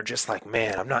dads that are just like,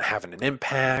 man, I'm not having an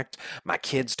impact. My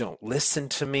kids don't listen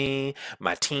to me.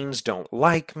 My teens don't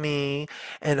like me.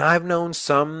 And I've known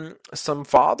some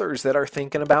fathers that are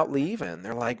thinking about leaving.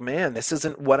 They're like, man, this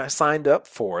isn't what I signed up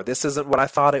for. This isn't what I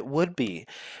thought it would be.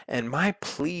 And my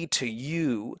plea to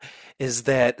you is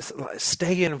that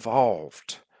stay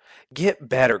involved. Get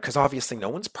better, because obviously no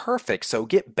one's perfect, so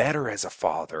get better as a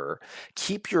father.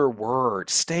 Keep your word.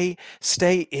 Stay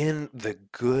in the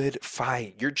good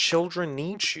fight. Your children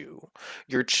need you.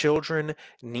 Your children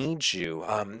need you.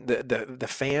 The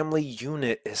family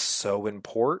unit is so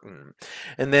important.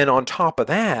 And then on top of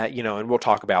that, and we'll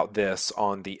talk about this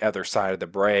on the other side of the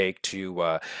break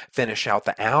to finish out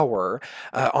the hour.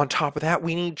 On top of that,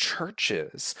 we need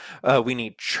churches. We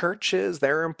need churches.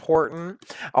 They're important.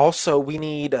 Also, we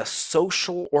need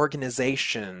social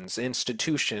organizations,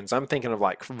 institutions. I'm thinking of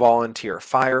like volunteer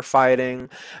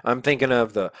firefighting. I'm thinking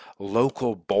of the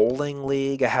local bowling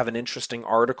league. I have an interesting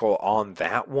article on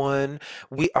that one.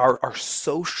 Our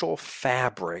social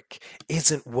fabric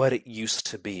isn't what it used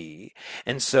to be.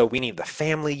 And so we need the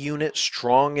family unit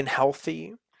strong and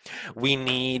healthy. We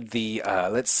need the,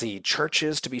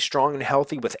 churches to be strong and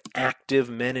healthy with active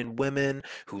men and women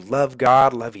who love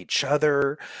God, love each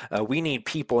other. We need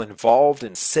people involved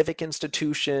in civic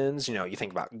institutions. You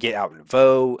think about get out and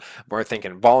vote. We're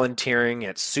thinking volunteering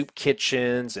at soup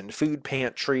kitchens and food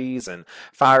pantries and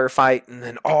firefighting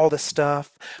and all this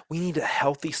stuff. We need a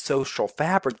healthy social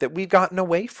fabric that we've gotten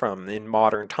away from in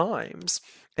modern times.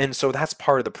 And so that's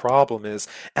part of the problem is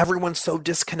everyone's so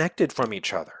disconnected from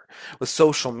each other with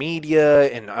social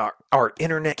media and our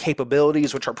internet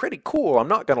capabilities, which are pretty cool, I'm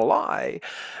not going to lie.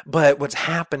 But what's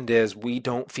happened is we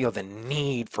don't feel the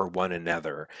need for one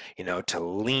another, to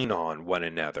lean on one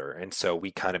another. And so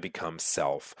we kind of become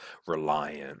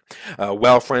self-reliant.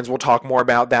 Well, friends, we'll talk more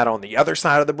about that on the other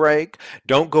side of the break.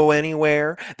 Don't go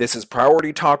anywhere. This is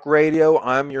Priority Talk Radio.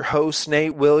 I'm your host,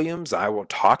 Nate Williams. I will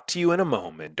talk to you in a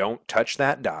moment. Don't touch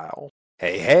that dial.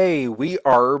 Hey, we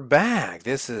are back.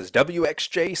 This is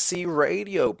WXJC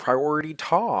Radio, Priority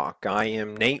Talk. I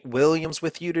am Nate Williams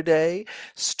with you today.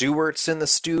 Stuart's in the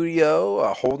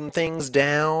studio, holding things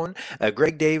down.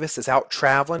 Greg Davis is out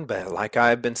traveling, but like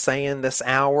I've been saying this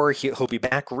hour, he'll be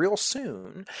back real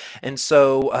soon. And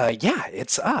so,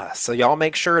 it's us. So y'all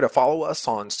make sure to follow us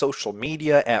on social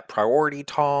media at Priority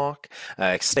Talk.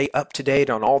 Stay up to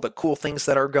date on all the cool things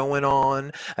that are going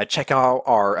on. Check out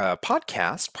our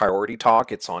podcast, Priority Talk.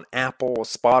 It's on Apple,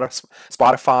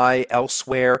 Spotify,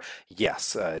 elsewhere.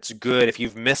 Yes, it's good. If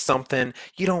you've missed something,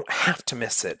 you don't have to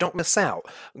miss it. Don't miss out.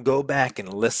 Go back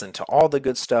and listen to all the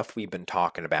good stuff we've been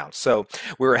talking about. So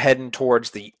we're heading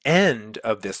towards the end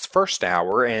of this first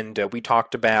hour, and we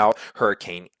talked about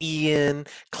Hurricane Ian,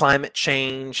 climate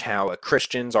change, how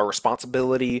Christians are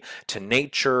responsibility to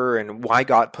nature, and why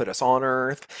God put us on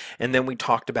Earth. And then we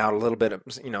talked about a little bit of,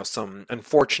 some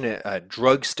unfortunate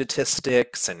drug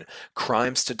statistics and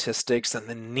crime statistics and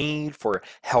the need for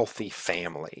healthy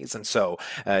families. And so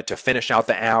to finish out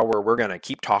the hour, we're going to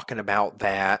keep talking about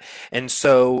that. And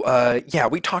so,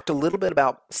 we talked a little bit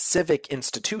about civic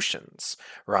institutions,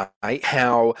 right?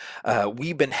 How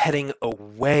we've been heading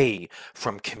away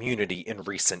from community in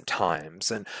recent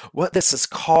times. And what this is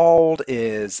called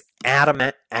is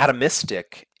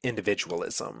atomistic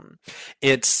individualism.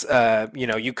 It's,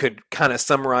 you could kind of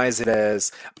summarize it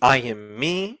as I am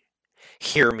me.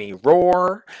 Hear me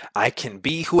roar. I can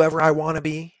be whoever I want to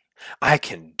be. I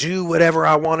can do whatever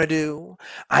I want to do.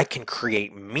 I can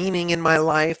create meaning in my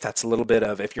life. That's a little bit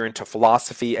of, if you're into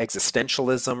philosophy,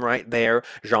 existentialism right there.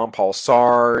 Jean-Paul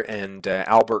Sartre and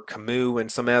Albert Camus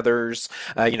and some others.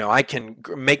 I can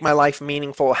make my life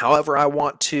meaningful however I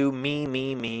want to.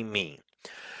 Me.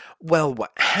 Well,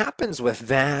 what happens with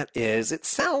that is it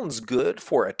sounds good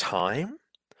for a time.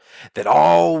 That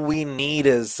all we need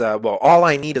is, all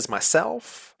I need is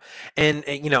myself. And,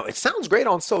 it sounds great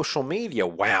on social media.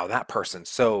 Wow, that person's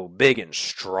so big and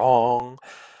strong.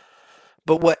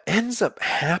 But what ends up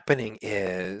happening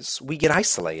is we get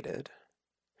isolated.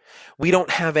 We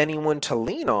don't have anyone to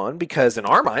lean on because in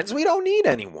our minds, we don't need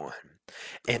anyone.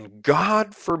 And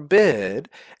God forbid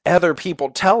other people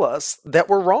tell us that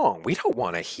we're wrong. We don't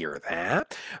want to hear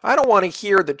that. I don't want to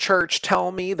hear the church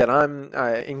tell me that I'm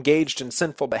engaged in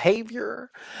sinful behavior.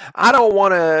 I don't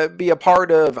want to be a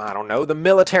part of, the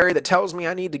military that tells me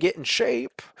I need to get in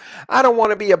shape. I don't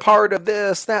want to be a part of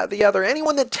this, that, the other.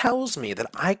 Anyone that tells me that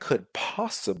I could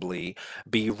possibly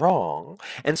be wrong.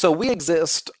 And so we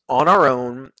exist on our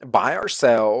own, by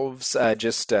ourselves,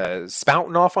 just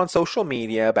spouting off on social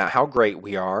media about how great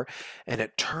we are. And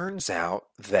it turns out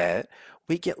that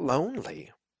we get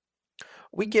lonely.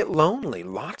 We get lonely.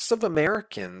 Lots of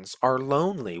Americans are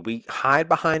lonely. We hide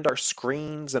behind our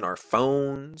screens and our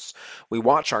phones. We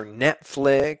watch our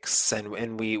Netflix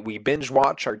and we binge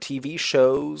watch our TV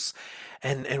shows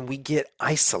and we get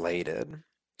isolated.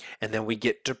 And then we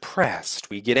get depressed.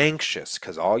 We get anxious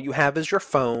because all you have is your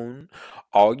phone.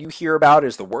 All you hear about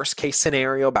is the worst case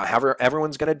scenario about how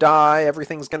everyone's going to die,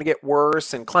 everything's going to get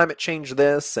worse, and climate change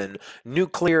this, and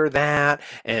nuclear that,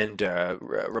 and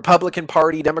Republican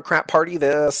Party, Democrat Party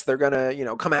this. They're going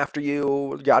to, come after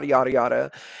you, yada, yada,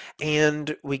 yada.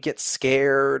 And we get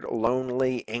scared,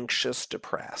 lonely, anxious,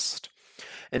 depressed.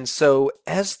 And so,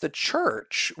 as the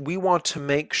church, we want to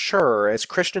make sure, as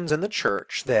Christians in the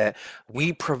church, that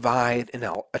we provide an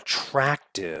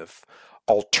attractive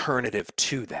alternative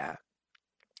to that.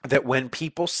 That when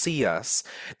people see us,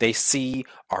 they see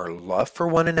our love for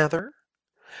one another,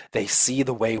 they see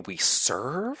the way we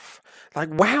serve. Like,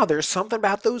 wow, there's something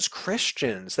about those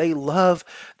Christians. They love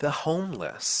the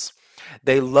homeless.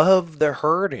 They love the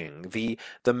hurting, the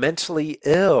mentally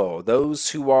ill,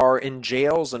 those who are in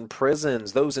jails and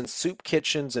prisons, those in soup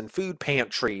kitchens and food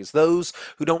pantries, those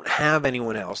who don't have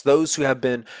anyone else, those who have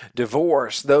been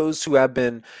divorced, those who have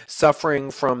been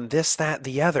suffering from this, that,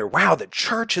 the other. Wow, the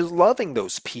church is loving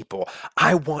those people.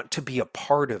 I want to be a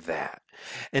part of that.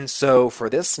 And so for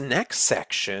this next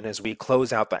section, as we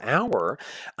close out the hour,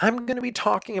 I'm going to be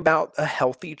talking about a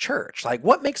healthy church. Like,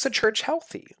 what makes a church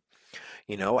healthy?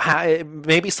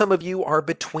 Maybe some of you are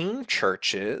between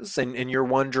churches and you're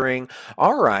wondering,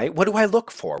 all right, what do I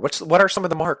look for? What are some of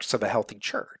the marks of a healthy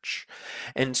church?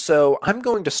 And so I'm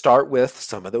going to start with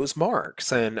some of those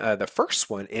marks. And the first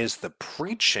one is the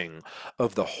preaching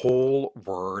of the whole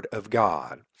Word of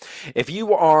God. If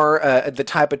you are the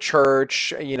type of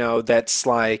church, that's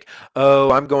like,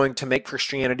 oh, I'm going to make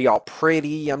Christianity all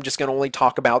pretty. I'm just going to only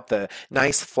talk about the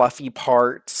nice, fluffy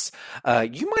parts.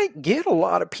 You might get a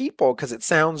lot of people because it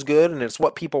sounds good and it's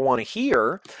what people want to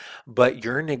hear, but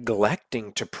you're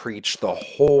neglecting to preach the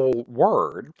whole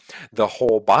Word, the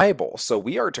whole Bible. So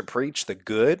we are to preach the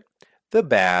good, the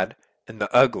bad, and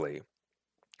the ugly.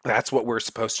 That's what we're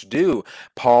supposed to do.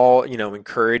 Paul,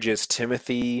 encourages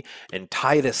Timothy and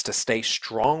Titus to stay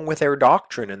strong with their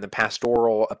doctrine in the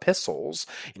pastoral epistles,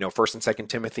 1st and 2nd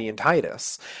Timothy and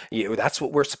Titus. That's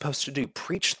what we're supposed to do.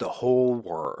 Preach the whole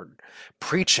word.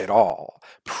 Preach it all.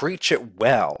 Preach it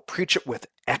well. Preach it with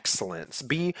excellence.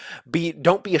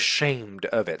 Don't be ashamed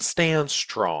of it. Stand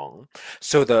strong.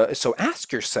 So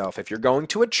ask yourself, if you're going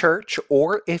to a church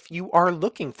or if you are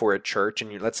looking for a church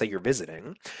and let's say you're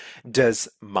visiting, does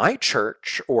my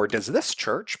church or does this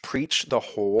church preach the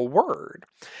whole word?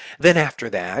 Then after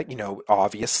that,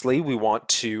 obviously we want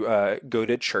to go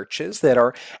to churches that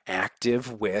are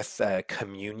active with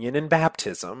communion and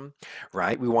baptism,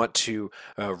 right? We want to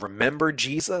remember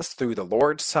Jesus through the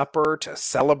Lord's Supper, to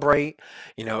celebrate,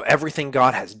 everything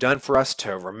God has done for us,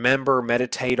 to remember,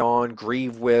 meditate on,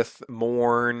 grieve with,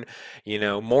 mourn.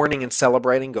 Mourning and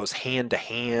celebrating goes hand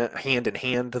in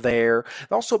hand there.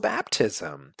 Also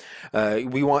baptism.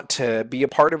 We want to be a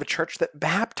part of a church that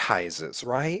baptizes,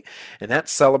 right? And that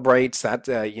celebrates that,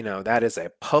 that is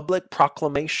a public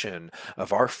proclamation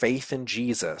of our faith in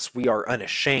Jesus. We are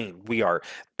unashamed. We are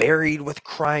buried with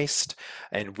Christ,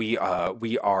 and we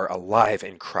are alive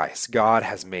in Christ. God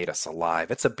has made us alive.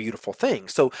 It's a beautiful thing.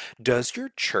 So does your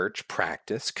church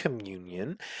practice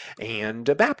communion and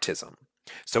baptism?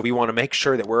 So we want to make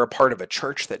sure that we're a part of a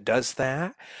church that does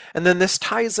that. And then this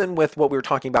ties in with what we were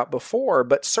talking about before,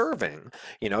 but serving.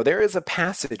 There is a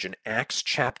passage in Acts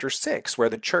chapter 6 where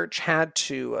the church had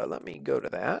to, let me go to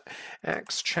that,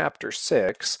 Acts chapter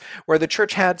 6, where the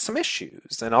church had some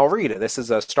issues. And I'll read it. This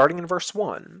is starting in verse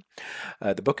 1,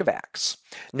 the book of Acts.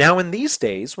 Now in these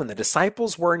days, when the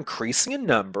disciples were increasing in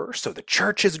number, so the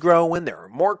church is growing, there are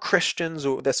more Christians,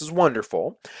 this is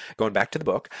wonderful. Going back to the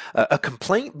book, a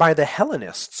complaint by the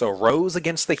Hellenists arose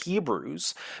against the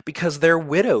Hebrews because their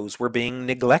widows were being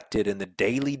neglected in the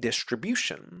daily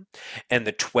distribution. And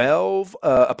the 12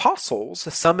 apostles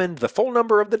summoned the full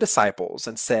number of the disciples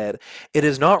and said, "It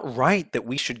is not right that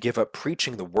we should give up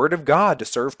preaching the word of God to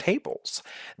serve tables.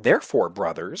 Therefore,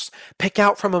 brothers, pick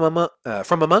out from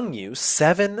among you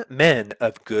 7 men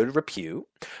of good repute,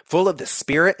 full of the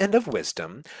Spirit and of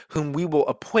wisdom, whom we will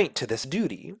appoint to this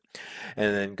duty.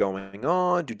 And then going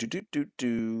on,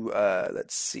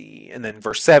 let's see. And then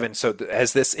verse 7, so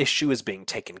as this issue is being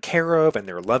taken care of and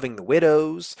they're loving the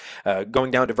widows,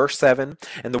 going down to verse 7,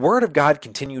 and the word of God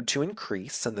continued to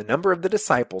increase, and the number of the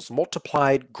disciples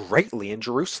multiplied greatly in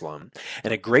Jerusalem,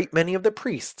 and a great many of the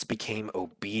priests became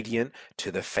obedient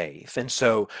to the faith. And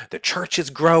so the church is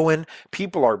growing,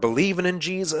 people are believing in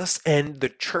Jesus, and the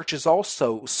church is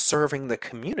also serving the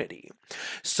community.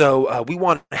 So we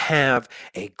want to have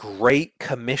a great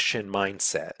commission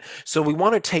mindset. So we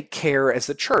want to take care, as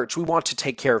the church, we want to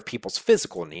take care of people's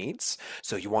physical needs.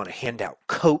 So you want to hand out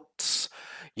coats,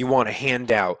 you want to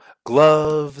hand out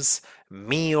gloves,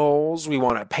 meals, we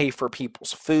want to pay for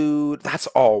people's food. That's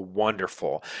all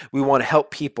wonderful. We want to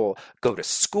help people go to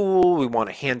school. We want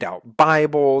to hand out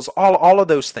Bibles, all of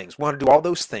those things. We want to do all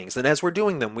those things. And as we're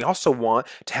doing them, we also want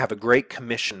to have a great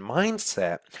commission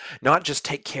mindset, not just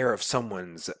take care of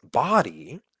someone's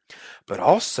body, but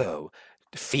also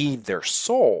feed their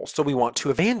soul. So we want to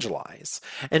evangelize.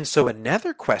 And so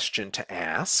another question to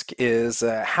ask is,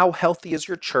 how healthy is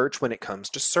your church when it comes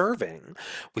to serving?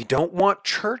 We don't want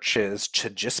churches to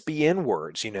just be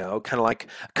inwards, kind of like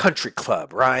a country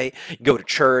club, right? You go to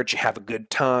church, you have a good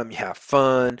time, you have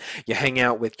fun, you hang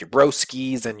out with your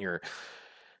broskies and your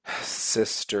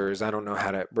sisters. I don't know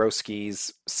how to,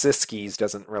 broskies, siskies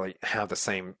doesn't really have the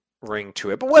same ring to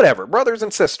it, but whatever. Brothers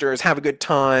and sisters, have a good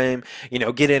time,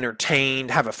 get entertained,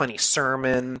 have a funny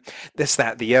sermon, this,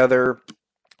 that, the other.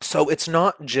 So it's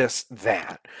not just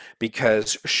that,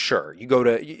 because sure, you go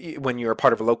to, when you're a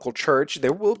part of a local church,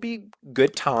 there will be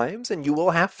good times and you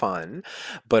will have fun,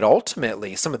 but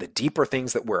ultimately some of the deeper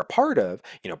things that we're a part of,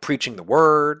 preaching the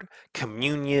word,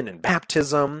 communion and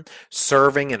baptism,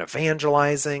 serving and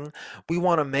evangelizing, we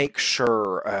want to make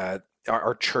sure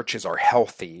our churches are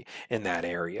healthy in that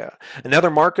area. Another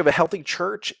mark of a healthy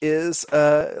church is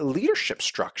leadership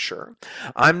structure.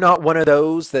 I'm not one of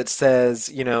those that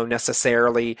says,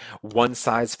 necessarily one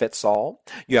size fits all.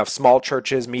 You have small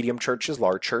churches, medium churches,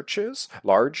 large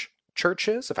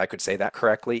churches, if I could say that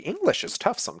correctly. English is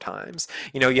tough sometimes.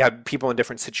 You have people in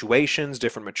different situations,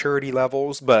 different maturity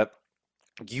levels, but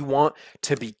you want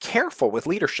to be careful with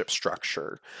leadership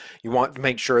structure. You want to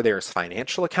make sure there's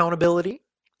financial accountability.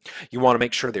 You want to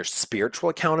make sure there's spiritual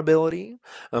accountability,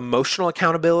 emotional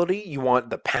accountability. You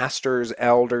want the pastors,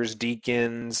 elders,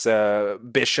 deacons,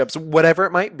 bishops, whatever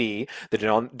it might be,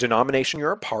 the denomination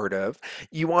you're a part of.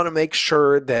 You want to make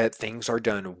sure that things are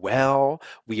done well.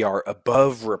 We are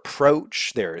above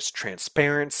reproach. There is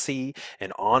transparency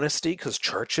and honesty, because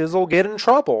churches will get in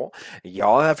trouble.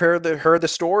 Y'all have heard the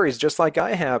stories, just like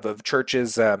I have, of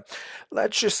churches,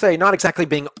 let's just say, not exactly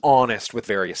being honest with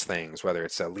various things, whether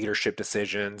it's leadership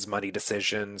decisions, money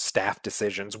decisions, staff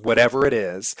decisions, whatever it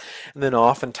is. And then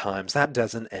oftentimes that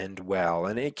doesn't end well,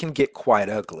 and it can get quite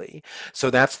ugly. So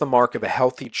that's the mark of a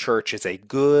healthy church, is a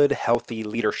good, healthy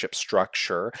leadership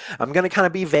structure. I'm going to kind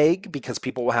of be vague because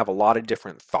people will have a lot of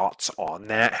different thoughts on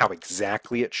that, how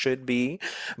exactly it should be.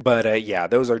 But yeah,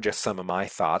 those are just some of my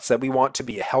thoughts, that we want to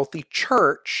be a healthy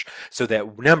church so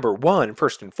that, number one,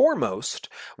 first and foremost,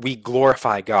 we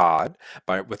glorify God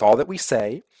with all that we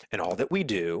say and all that we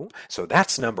do. So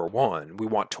that's number one. We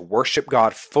want to worship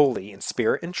God fully in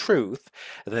spirit and truth.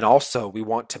 And then also we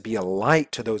want to be a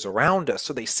light to those around us,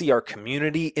 so they see our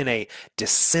community in a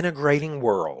disintegrating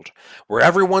world where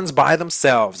everyone's by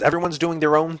themselves, everyone's doing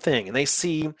their own thing, and they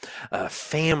see a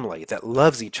family that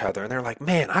loves each other and they're like,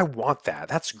 man, I want that.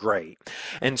 That's great.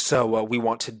 And so we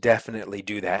want to definitely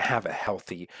do that, have a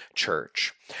healthy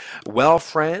church. Well,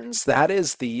 friends, that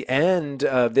is the end.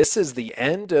 This is the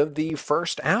end of the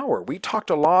first hour. We talked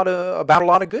about a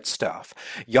lot of good stuff.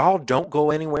 Y'all don't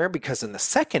go anywhere, because in the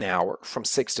second hour, from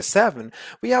 6 to 7,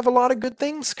 we have a lot of good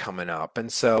things coming up.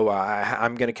 And so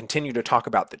I'm going to continue to talk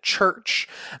about the church.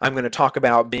 I'm going to talk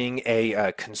about being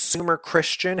a consumer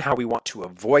Christian, how we want to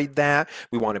avoid that.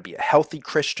 We want to be a healthy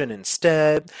Christian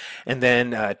instead. And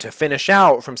then to finish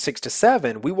out from 6 to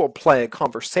 7, we will play a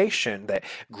conversation that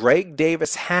Greg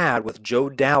Davis had with Joe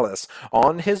Dallas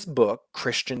on his book,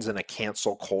 Christians in a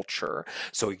Cancel Culture.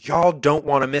 So y'all don't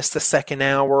want to miss the second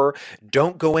hour.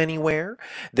 Don't go anywhere.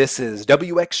 This is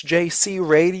WXJC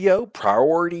Radio,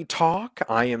 Priority Talk.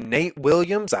 I am Nate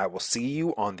Williams. I will see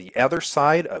you on the other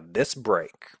side of this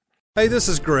break. Hey, this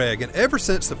is Greg, and ever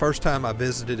since the first time I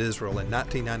visited Israel in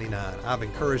 1999, I've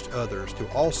encouraged others to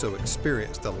also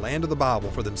experience the land of the Bible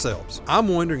for themselves. I'm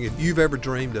wondering if you've ever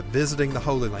dreamed of visiting the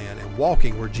Holy Land and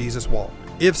walking where Jesus walked.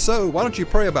 If so, why don't you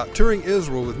pray about touring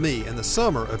Israel with me in the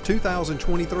summer of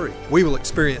 2023? We will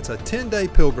experience a 10-day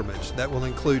pilgrimage that will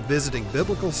include visiting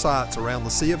biblical sites around the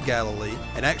Sea of Galilee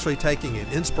and actually taking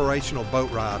an inspirational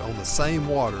boat ride on the same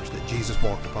waters that Jesus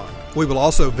walked upon. We will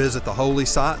also visit the holy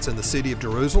sites in the city of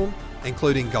Jerusalem,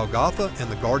 including Golgotha and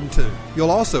the Garden Tomb.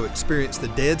 You'll also experience the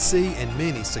Dead Sea and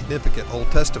many significant Old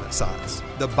Testament sites.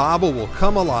 The Bible will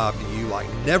come alive to you like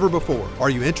never before. Are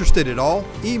you interested at all?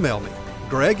 Email me,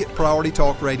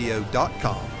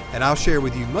 greg@prioritytalkradio.com, and I'll share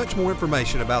with you much more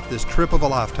information about this trip of a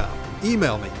lifetime.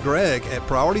 Email me,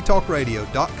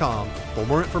 greg@prioritytalkradio.com, for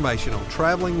more information on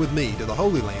traveling with me to the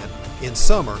Holy Land in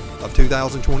summer of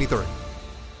 2023.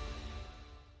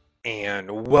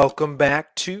 And welcome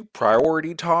back to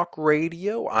Priority Talk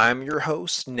Radio. I'm your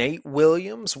host, Nate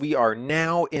Williams. We are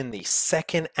now in the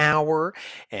second hour,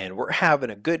 and we're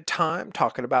having a good time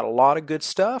talking about a lot of good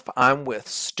stuff. I'm with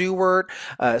Stuart.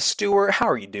 Stuart, how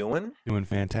are you doing? Doing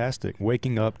fantastic.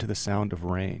 Waking up to the sound of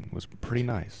rain was pretty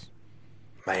nice.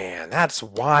 Man, that's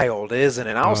wild, isn't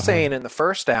it? I was saying in the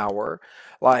first hour,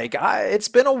 it's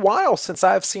been a while since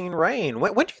I've seen rain.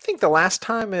 When do you think the last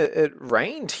time it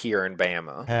rained here in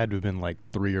Bama? Had to have been like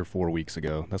 3 or 4 weeks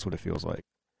ago. That's what it feels like.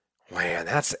 Man,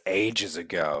 that's ages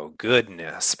ago.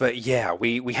 Goodness. But yeah,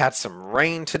 we had some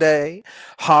rain today.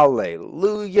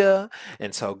 Hallelujah.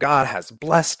 And so God has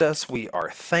blessed us. We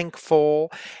are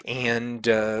thankful. And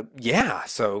yeah,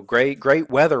 so great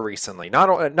weather recently.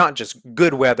 Not just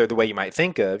good weather the way you might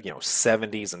think of,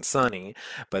 70s and sunny,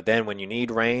 but then when you need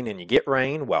rain and you get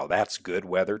rain, well, that's good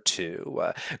weather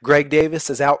too. Greg Davis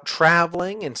is out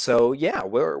traveling, and so yeah,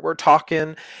 we're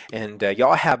talking, and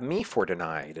y'all have me for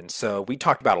tonight. And so we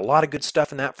talked about a lot of good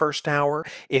stuff in that first hour.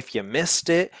 If you missed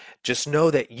it, just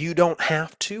know that you don't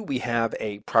have to. We have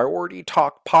a Priority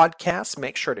Talk podcast.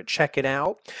 Make sure to check it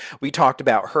out. We talked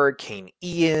about Hurricane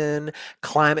Ian,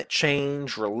 climate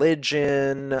change,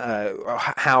 religion,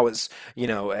 how as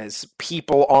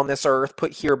people on this earth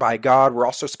put here by God, we're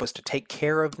also supposed to take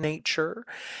care of nature.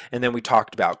 And then we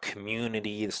talked about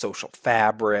community, the social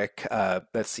fabric,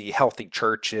 healthy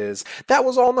churches. That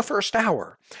was all in the first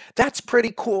hour. That's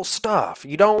pretty cool stuff.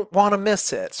 You don't want to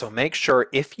miss it. So make sure,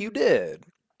 if you did,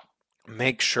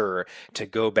 make sure to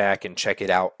go back and check it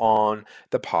out on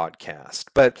the podcast.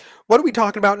 But what are we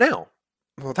talking about now?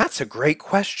 Well, that's a great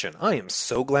question. I am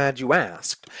so glad you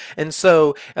asked. And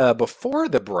so before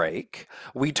the break,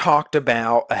 we talked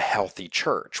about a healthy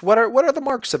church. What are the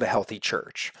marks of a healthy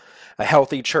church? A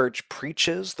healthy church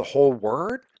preaches the whole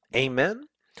word. Amen.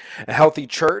 A healthy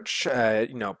church,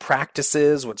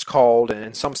 practices what's called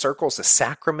in some circles the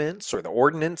sacraments or the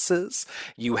ordinances.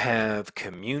 You have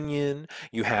communion.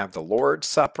 You have the Lord's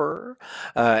Supper.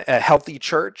 A healthy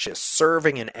church is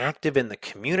serving and active in the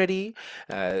community,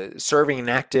 serving and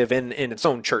active in its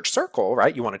own church circle,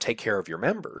 right? You want to take care of your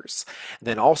members.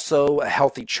 Then also a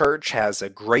healthy church has a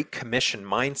Great Commission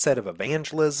mindset of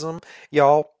evangelism.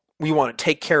 Y'all, we want to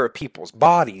take care of people's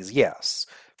bodies, yes,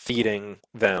 feeding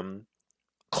them,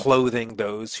 clothing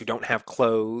those who don't have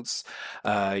clothes,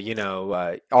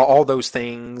 all those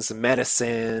things,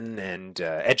 medicine and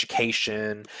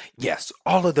education. Yes,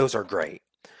 all of those are great.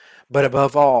 But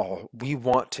above all, we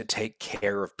want to take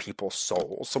care of people's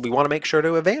souls. So we want to make sure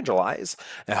to evangelize.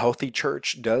 A healthy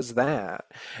church does that.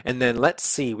 And then let's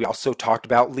see, we also talked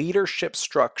about leadership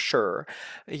structure.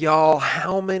 Y'all,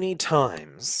 how many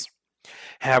times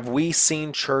have we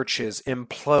seen churches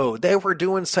implode? They were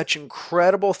doing such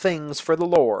incredible things for the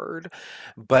Lord,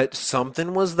 but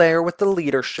something was there with the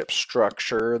leadership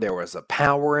structure. There was a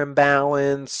power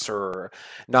imbalance or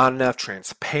not enough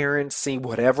transparency,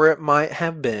 whatever it might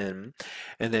have been,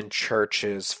 and then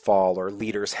churches fall or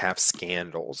leaders have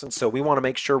scandals. And so we want to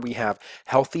make sure we have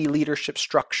healthy leadership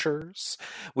structures.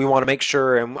 We want to make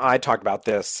sure, and I talked about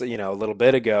this, a little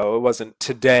bit ago, it wasn't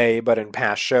today, but in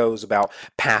past shows, about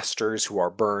pastors who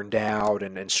are burned out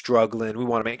and struggling. We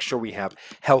want to make sure we have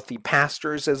healthy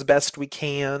pastors as best we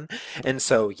can. And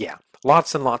so, yeah,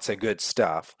 lots and lots of good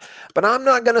stuff. But I'm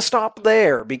not going to stop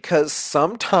there, because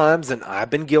sometimes, and I've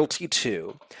been guilty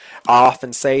too, I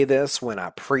often say this when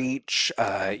I preach,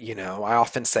 I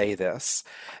often say this,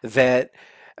 that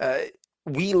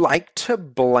we like to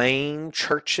blame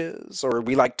churches or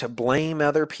we like to blame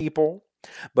other people.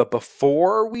 But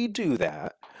before we do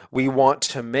that, we want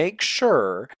to make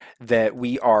sure that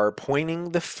we are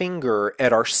pointing the finger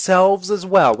at ourselves as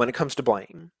well when it comes to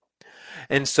blame.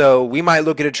 And so we might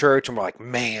look at a church and we're like,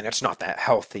 man, it's not that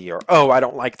healthy. Or, oh, I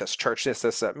don't like this church.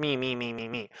 This,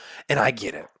 me. And I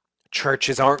get it.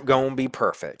 Churches aren't going to be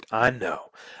perfect. I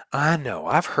know. I know.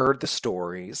 I've heard the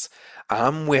stories.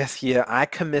 I'm with you. I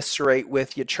commiserate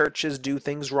with you. Churches do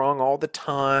things wrong all the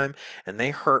time and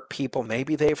they hurt people.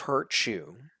 Maybe they've hurt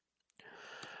you.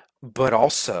 But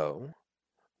also,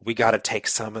 we got to take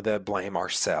some of the blame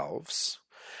ourselves.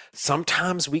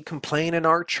 Sometimes we complain in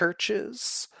our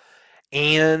churches,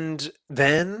 and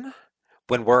then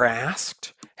when we're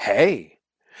asked, hey,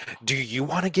 do you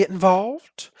want to get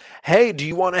involved? Hey, do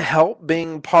you want to help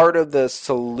being part of the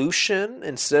solution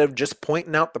instead of just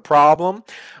pointing out the problem?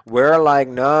 We're like,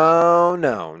 no,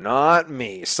 no, not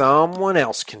me. Someone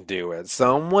else can do it.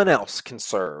 Someone else can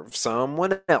serve.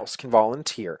 Someone else can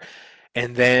volunteer.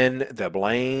 And then the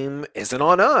blame isn't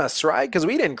on us, right? Because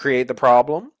we didn't create the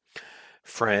problem.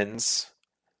 Friends,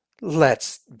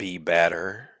 let's be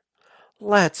better.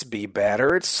 Let's be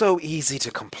better. It's so easy to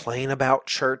complain about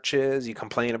churches. You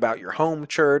complain about your home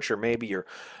church, or maybe you're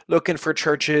looking for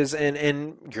churches,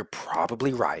 and you're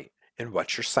probably right in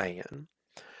what you're saying.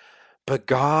 But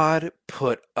God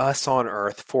put us on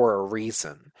earth for a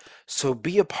reason. So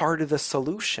be a part of the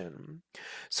solution.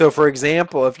 So, for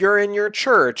example, if you're in your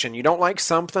church and you don't like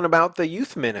something about the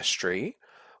youth ministry,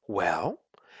 well,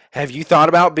 have you thought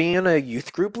about being a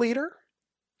youth group leader?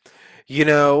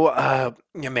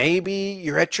 Maybe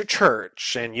you're at your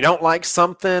church and you don't like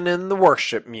something in the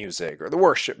worship music or the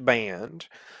worship band.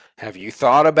 Have you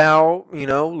thought about,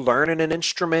 learning an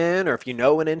instrument, or if you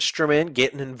know an instrument,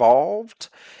 getting involved?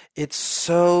 It's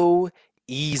so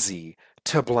easy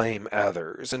to blame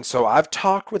others. And so I've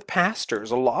talked with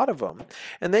pastors, a lot of them,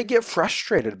 and they get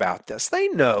frustrated about this. They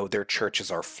know their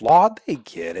churches are flawed. They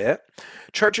get it.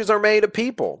 Churches are made of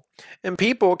people, and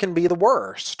people can be the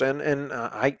worst.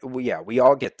 We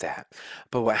all get that.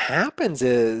 But what happens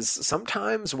is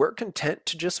sometimes we're content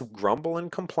to just grumble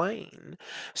and complain.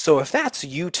 So if that's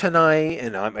you tonight,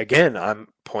 and I'm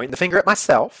pointing the finger at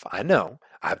myself, I know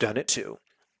I've done it too.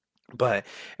 But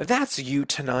if that's you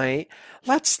tonight,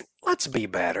 let's be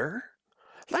better.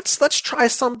 Let's try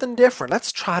something different.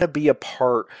 Let's try to be a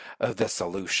part of the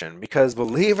solution, because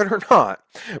believe it or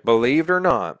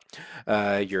not,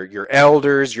 your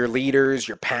elders, your leaders,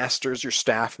 your pastors, your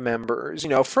staff members,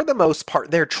 for the most part,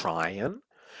 they're trying.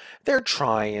 They're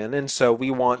trying, and so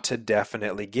we want to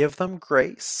definitely give them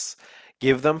grace,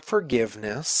 give them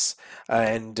forgiveness,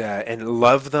 and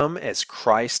love them as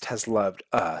Christ has loved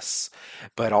us.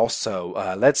 But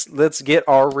also, let's get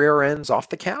our rear ends off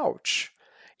the couch.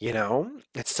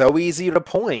 It's so easy to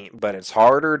point, but it's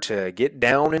harder to get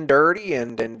down and dirty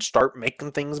and start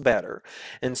making things better.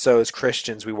 And so, as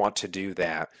Christians, we want to do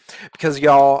that because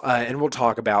y'all, and we'll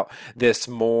talk about this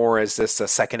more as this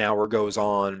second hour goes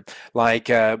on.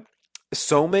 Like,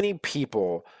 so many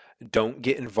people don't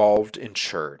get involved in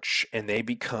church and they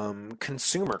become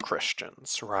consumer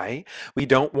Christians, right? We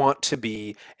don't want to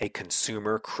be a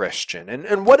consumer Christian.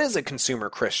 And what is a consumer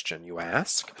Christian, you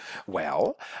ask?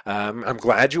 Well, I'm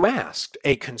glad you asked.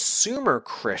 A consumer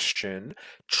Christian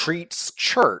treats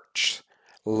church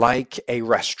like a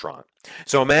restaurant.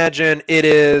 So imagine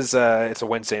it's a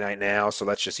Wednesday night now, so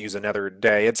let's just use another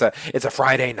day. It's a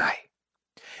Friday night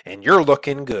and you're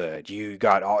looking good. You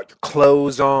got all your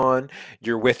clothes on.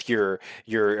 You're with your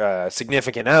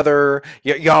significant other.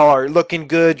 Y'all are looking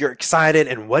good. You're excited.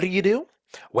 And what do?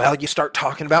 Well, you start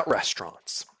talking about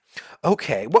restaurants.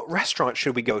 Okay, what restaurant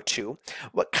should we go to?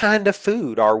 What kind of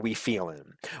food are we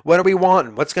feeling? What are we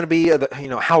wanting? What's going to be,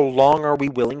 how long are we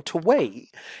willing to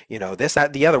wait? This,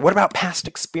 that, the other. What about past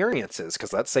experiences?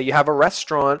 Because let's say you have a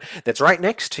restaurant that's right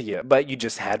next to you, but you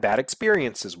just had bad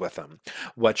experiences with them.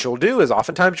 What you'll do is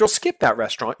oftentimes you'll skip that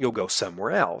restaurant, you'll go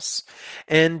somewhere else.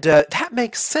 And that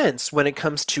makes sense when it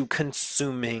comes to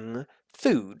consuming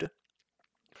food.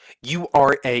 You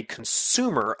are a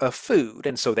consumer of food,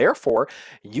 and so therefore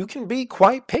you can be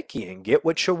quite picky and get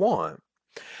what you want.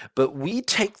 But we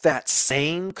take that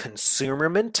same consumer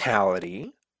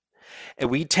mentality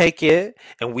and we take it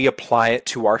and we apply it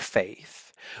to our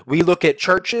faith. We look at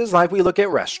churches like we look at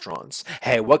restaurants.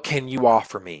 Hey, what can you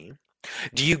offer me?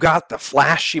 Do you got the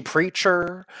flashy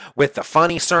preacher with the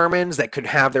funny sermons that could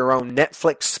have their own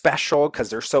Netflix special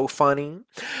because they're so funny?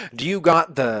 Do you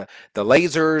got the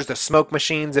lasers, the smoke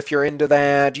machines if you're into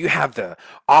that? Do you have the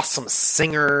awesome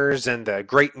singers and the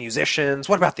great musicians?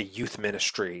 What about the youth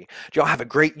ministry? Do y'all have a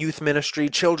great youth ministry,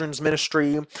 children's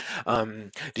ministry?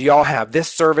 Do y'all have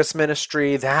this service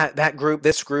ministry, that group,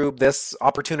 this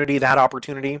opportunity, that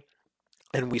opportunity?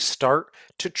 And we start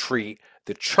to treat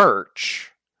the church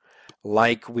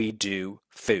like we do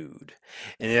food.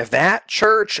 And if that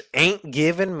church ain't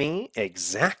giving me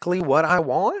exactly what I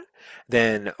want,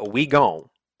 then we gone.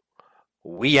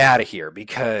 we out of here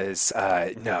because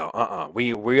no,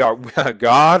 we are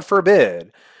God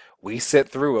forbid we sit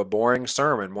through a boring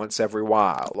sermon once every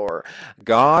while, or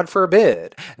God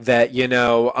forbid that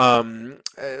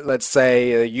let's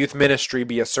say a youth ministry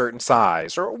be a certain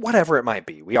size, or whatever it might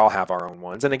be. We all have our own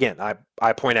ones, and again,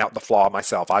 I point out the flaw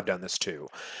myself. I've done this too.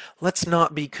 Let's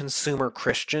not be consumer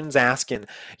Christians asking,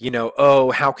 oh,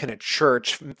 how can a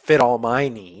church fit all my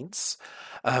needs?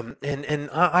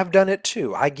 I've done it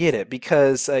too. I get it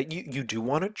because you do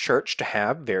want a church to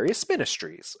have various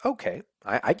ministries. Okay,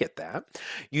 I get that.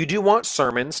 You do want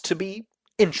sermons to be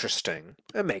interesting.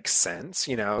 It makes sense.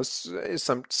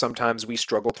 Sometimes we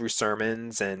struggle through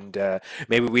sermons and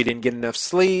maybe we didn't get enough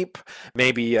sleep.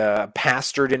 Maybe a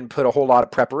pastor didn't put a whole lot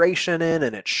of preparation in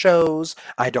and it shows.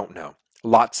 I don't know.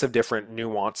 Lots of different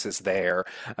nuances there,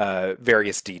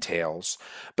 various details.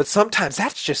 But sometimes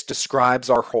that just describes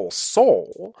our whole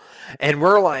soul. And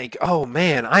we're like, oh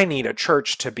man, I need a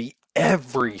church to be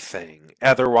everything.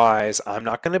 Otherwise, I'm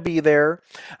not going to be there.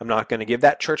 I'm not going to give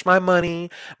that church my money,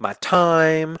 my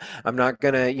time. I'm not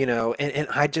going to, and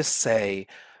I just say,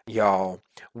 y'all,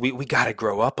 we got to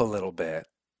grow up a little bit.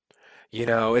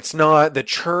 It's not, the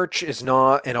church is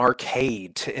not an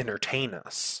arcade to entertain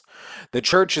us. The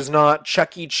church is not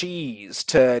Chuck E. Cheese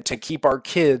to keep our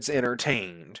kids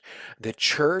entertained. The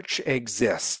church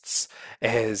exists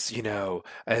as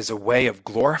a way of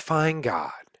glorifying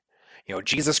God.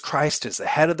 Jesus Christ is the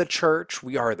head of the church.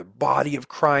 We are the body of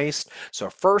Christ. So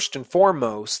first and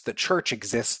foremost, the church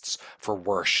exists for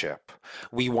worship.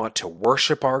 We want to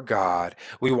worship our God.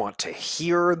 We want to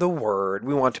hear the word.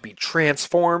 We want to be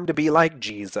transformed to be like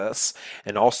Jesus.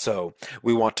 And also,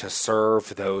 we want to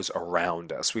serve those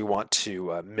around us. We want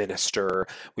to minister.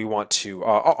 We want to,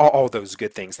 all those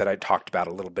good things that I talked about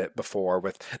a little bit before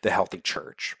with the healthy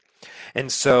church. And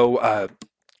so,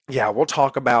 yeah, we'll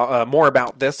talk about more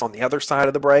about this on the other side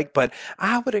of the break, but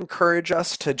I would encourage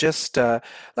us to just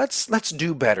let's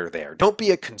do better there. Don't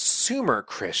be a consumer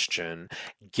Christian.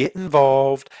 Get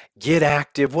involved, get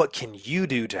active. What can you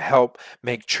do to help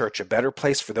make church a better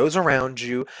place for those around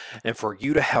you and for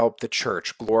you to help the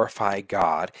church glorify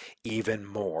God even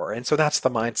more? And so that's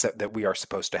the mindset that we are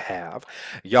supposed to have.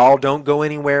 Y'all don't go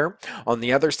anywhere. On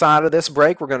the other side of this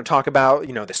break, we're going to talk about,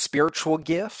 the spiritual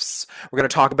gifts. We're going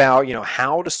to talk about,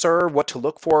 how to serve, what to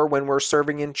look for when we're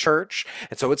serving in church.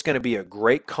 And so it's going to be a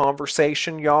great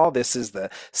conversation, y'all. This is the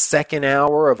second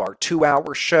hour of our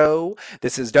 2-hour show.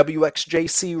 This is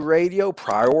WXJC Radio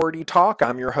Priority Talk.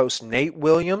 I'm your host, Nate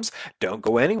Williams. Don't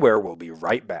go anywhere. We'll be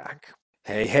right back.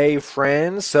 Hey,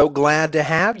 friends, so glad to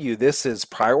have you. This is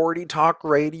Priority Talk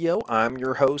Radio. I'm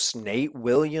your host, Nate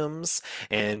Williams,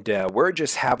 and we're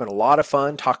just having a lot of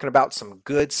fun talking about some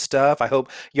good stuff. I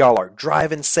hope y'all are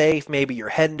driving safe. Maybe you're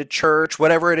heading to church,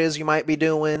 whatever it is you might be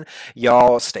doing.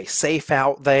 Y'all stay safe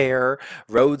out there.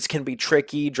 Roads can be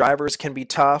tricky, drivers can be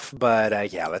tough,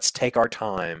 but yeah, let's take our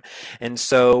time. And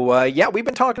so, yeah, we've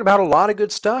been talking about a lot of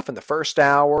good stuff in the first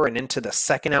hour and into the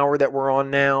second hour that we're on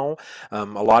now. A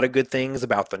lot of good things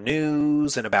about the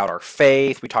news and about our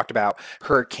faith. We talked about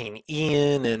Hurricane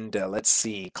Ian and let's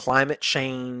see, climate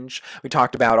change. We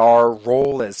talked about our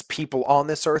role as people on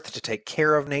this earth to take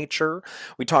care of nature.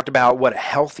 We talked about what a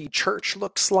healthy church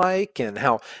looks like and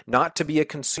how not to be a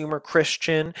consumer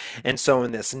Christian. And so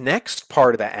in this next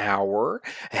part of the hour,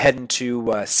 heading to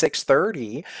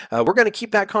 6:30, we're going to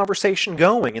keep that conversation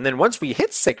going. And then once we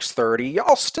hit 6:30,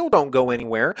 y'all still don't go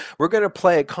anywhere. We're going to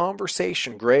play a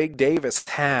conversation Greg Davis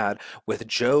had with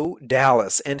Joe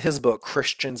Dallas and his book,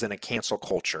 Christians in a Cancel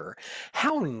Culture.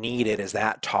 How needed is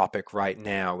that topic right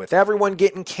now? With everyone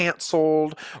getting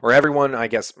canceled, or everyone, I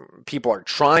guess, people are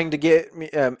trying to get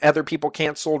other people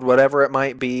canceled, whatever it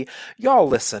might be, y'all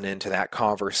listen into that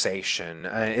conversation.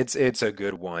 It's a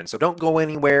good one. So don't go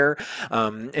anywhere.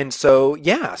 And so,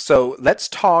 yeah, so let's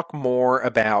talk more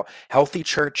about healthy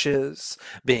churches,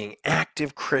 being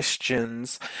active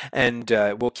Christians, and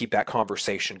we'll keep that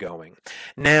conversation going.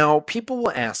 Now, people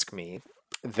will ask me,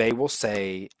 they will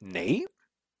say, Nate,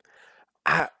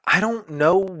 I don't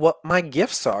know what my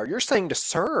gifts are. You're saying to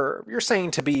serve, you're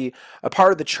saying to be a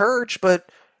part of the church,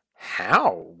 but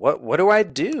how? What do I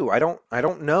do? I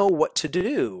don't know what to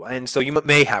do. And so you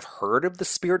may have heard of the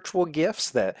spiritual gifts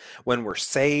that when we're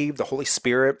saved, the Holy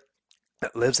Spirit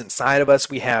that lives inside of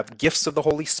us, we have gifts of the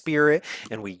Holy Spirit,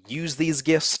 and we use these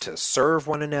gifts to serve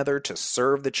one another, to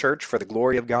serve the church for the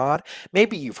glory of God.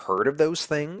 Maybe you've heard of those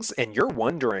things, and you're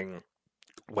wondering,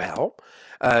 well,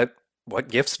 what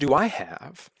gifts do I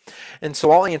have? And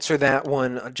so I'll answer that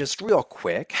one just real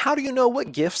quick. How do you know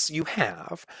what gifts you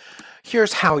have?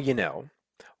 Here's how you know.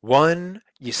 One,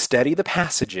 you study the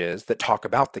passages that talk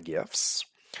about the gifts.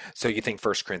 So you think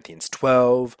 1 Corinthians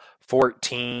 12,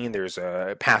 14, there's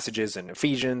passages in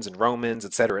Ephesians and Romans,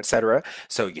 etc., etc.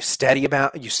 So you study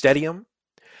them,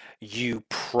 you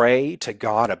pray to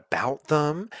God about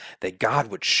them, that God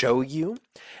would show you,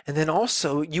 and then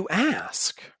also you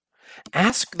ask.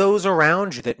 Ask those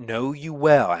around you that know you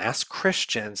well. Ask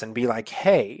Christians and be like,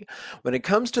 hey, when it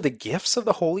comes to the gifts of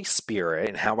the Holy Spirit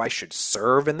and how I should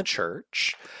serve in the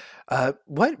church,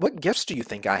 what gifts do you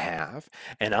think I have?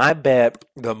 And I bet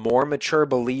the more mature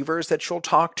believers that you'll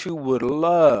talk to would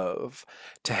love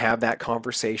to have that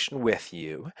conversation with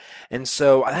you. And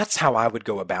so that's how I would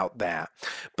go about that.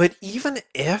 But even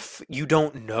if you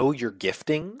don't know your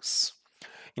giftings,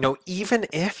 even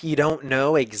if you don't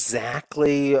know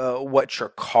exactly what you're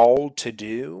called to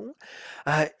do,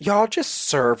 y'all just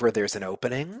serve where there's an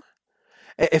opening.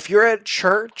 If you're at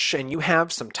church and you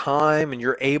have some time and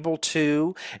you're able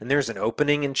to, and there's an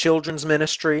opening in children's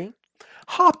ministry,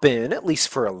 hop in at least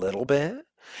for a little bit.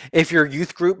 If your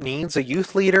youth group needs a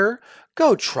youth leader,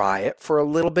 go try it for a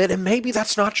little bit, and maybe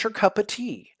that's not your cup of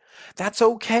tea. That's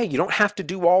okay. You don't have to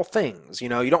do all things. You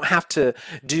don't have to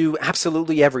do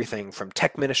absolutely everything from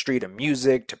tech ministry to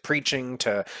music to preaching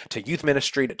to youth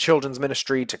ministry to children's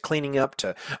ministry to cleaning up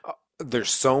to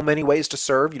there's so many ways to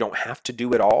serve. You don't have to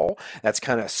do it all. That's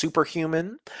kind of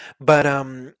superhuman.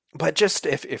 But just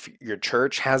if your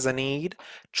church has a need,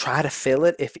 try to fill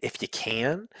it if you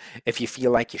can, if you feel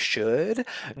like you should.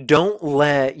 Don't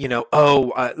let,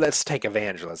 let's take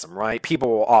evangelism, right? People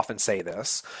will often say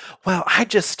this. Well,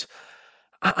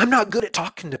 I'm not good at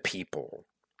talking to people.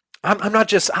 I'm not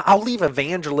just, I'll leave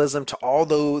evangelism to all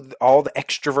the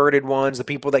extroverted ones, the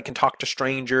people that can talk to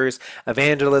strangers.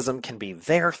 Evangelism can be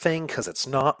their thing because it's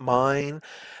not mine.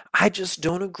 I just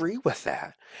don't agree with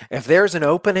that. If there's an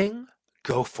opening,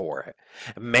 go for it.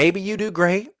 Maybe you do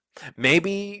great.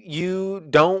 Maybe you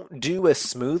don't do as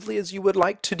smoothly as you would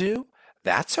like to do.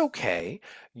 That's okay.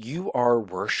 You are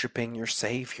worshiping your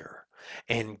Savior.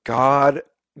 And God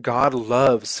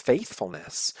loves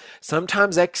faithfulness.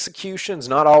 Sometimes execution's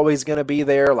not always going to be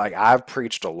there. Like I've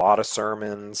preached a lot of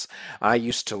sermons. I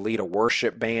used to lead a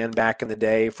worship band back in the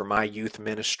day for my youth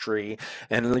ministry.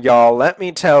 And y'all, let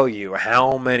me tell you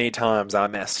how many times I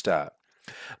messed up.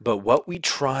 But what we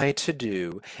try to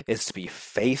do is to be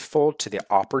faithful to the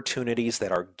opportunities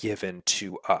that are given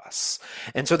to us.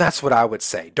 And so that's what I would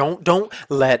say. Don't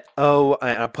let,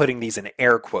 I'm putting these in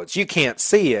air quotes. You can't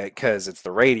see it because it's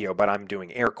the radio, but I'm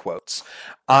doing air quotes.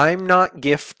 I'm not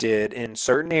gifted in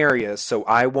certain areas, so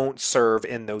I won't serve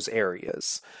in those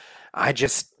areas. I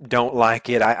just don't like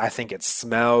it. I think it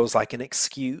smells like an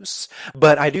excuse.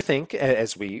 But I do think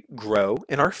as we grow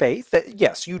in our faith that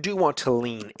yes, you do want to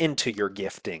lean into your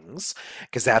giftings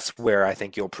because that's where I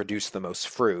think you'll produce the most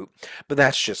fruit. But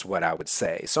that's just what I would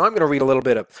say. So I'm going to read a little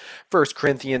bit of 1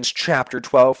 Corinthians chapter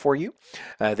 12 for you.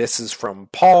 This is from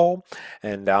Paul,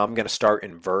 and I'm going to start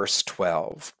in verse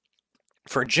 12.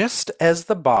 For just as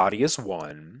the body is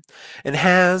one and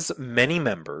has many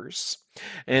members,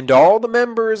 and all the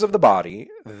members of the body,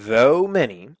 though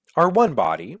many, are one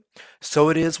body, so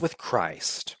it is with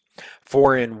Christ.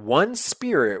 For in one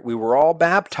Spirit we were all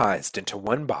baptized into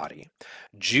one body,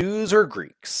 Jews or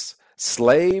Greeks,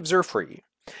 slaves or free,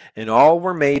 and all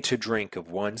were made to drink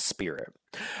of one Spirit.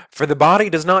 For the body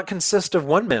does not consist of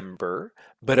one member,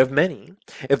 but of many.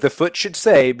 If the foot should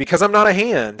say, because I'm not a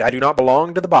hand, I do not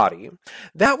belong to the body,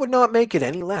 that would not make it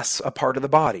any less a part of the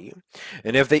body.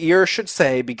 And if the ear should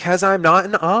say, because I'm not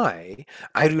an eye,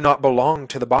 I do not belong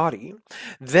to the body,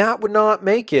 that would not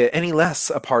make it any less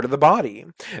a part of the body.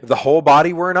 If the whole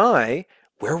body were an eye,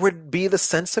 where would be the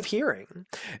sense of hearing?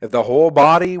 If the whole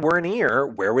body were an ear,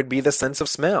 where would be the sense of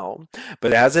smell?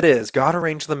 But as it is, God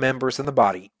arranged the members in the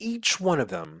body, each one of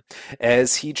them,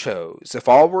 as he chose. If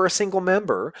all were a single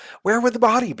member, where would the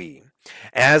body be?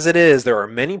 As it is, there are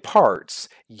many parts,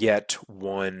 yet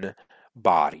one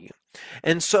body.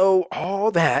 And so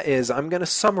all that is, I'm going to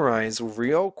summarize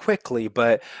real quickly,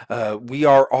 but we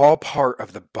are all part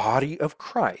of the body of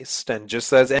Christ. And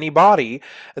just as any body,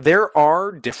 there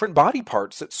are different body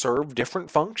parts that serve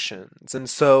different functions. And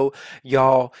so,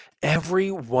 y'all, every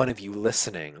one of you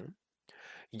listening,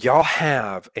 y'all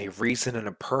have a reason and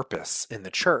a purpose in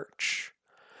the church.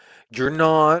 You're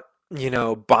not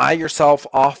by yourself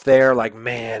off there like,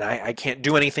 man, I can't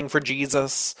do anything for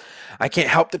Jesus. I can't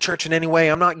help the church in any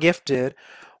way. I'm not gifted.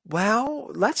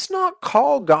 Well, let's not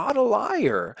call God a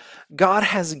liar. God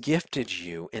has gifted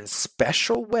you in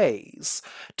special ways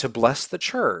to bless the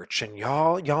church, and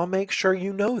y'all make sure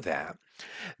you know that.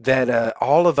 that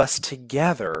all of us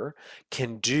together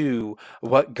can do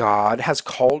what God has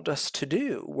called us to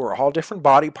do. We're all different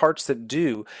body parts that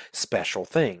do special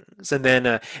things. And then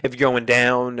if you're going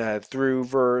down through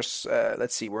verse,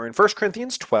 let's see, we're in 1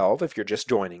 Corinthians 12 if you're just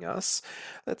joining us.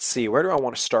 Let's see, where do I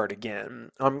want to start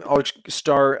again? I'll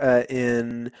start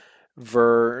in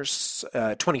verse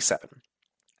 27.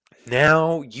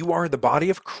 Now you are the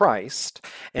body of Christ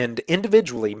and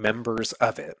individually members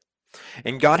of it.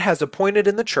 And God has appointed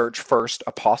in the church first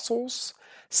apostles,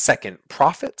 second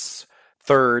prophets,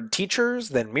 third teachers,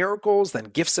 then miracles, then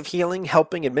gifts of healing,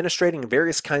 helping, administrating, and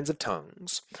various kinds of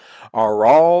tongues. Are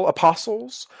all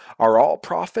apostles? Are all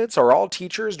prophets? Are all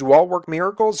teachers? Do all work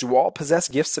miracles? Do all possess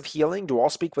gifts of healing? Do all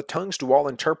speak with tongues? Do all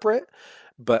interpret?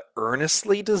 But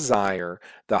earnestly desire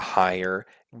the higher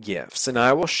gifts, and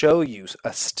I will show you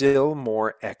a still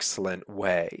more excellent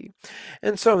way.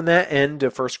 And so in that end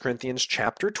of 1 Corinthians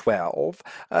chapter 12,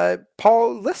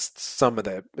 Paul lists some of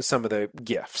the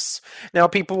gifts. Now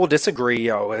people will disagree.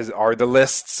 Are the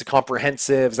lists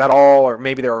comprehensive? Is that all? Or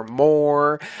maybe there are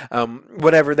more,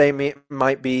 whatever they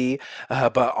might be.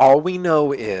 But all we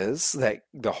know is that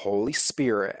the Holy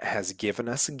Spirit has given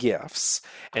us gifts,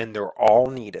 and they're all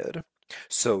needed.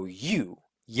 So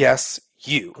yes,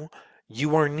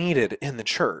 you are needed in the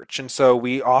church. And so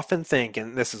we often think,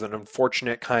 and this is an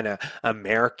unfortunate kind of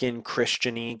American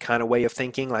Christian-y kind of way of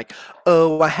thinking, like,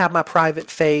 oh, I have my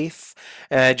private faith,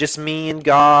 just me and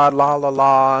God, la la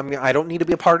la. I don't need to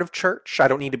be a part of church. I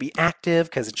don't need to be active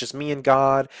because it's just me and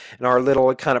God and our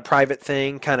little kind of private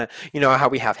thing, kind of, how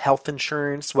we have health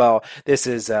insurance. Well, this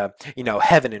is,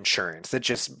 heaven insurance. It's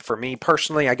just, for me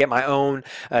personally, I get my own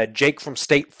Jake from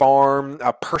State Farm,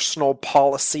 a personal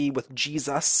policy with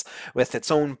Jesus, with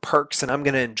its own perks, and I'm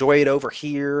going to enjoy it over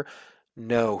here.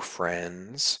 No,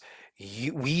 friends.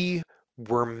 We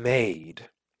were made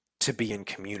to be in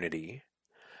community.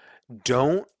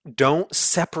 Don't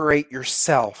separate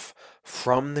yourself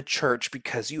from the church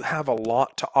because you have a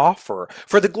lot to offer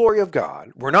for the glory of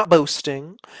God. We're not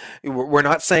boasting. We're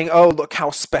not saying, oh, look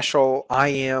how special I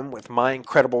am with my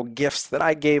incredible gifts that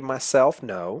I gave myself.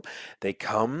 No, they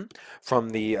come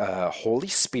from the Holy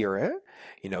Spirit.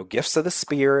 Gifts of the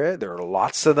Spirit, there are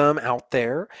lots of them out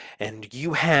there, and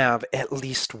you have at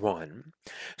least one.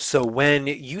 So when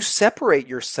you separate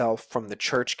yourself from the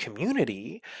church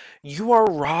community, you are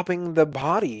robbing the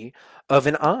body of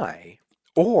an eye,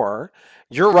 or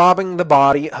you're robbing the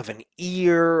body of an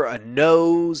ear, a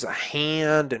nose, a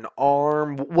hand, an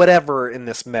arm, whatever in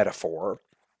this metaphor.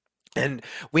 And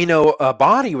we know a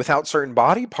body without certain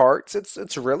body parts,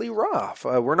 it's really rough.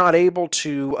 We're not able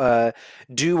to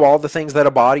do all the things that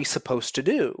a body's supposed to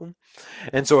do.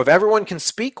 And so if everyone can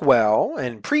speak well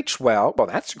and preach well,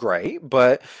 that's great,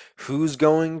 but who's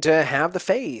going to have the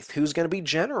faith? Who's going to be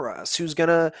generous? Who's going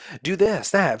to do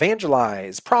this, that,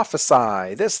 evangelize,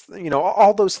 prophesy, this,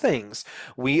 all those things.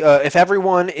 If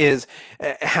everyone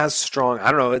has strong,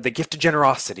 the gift of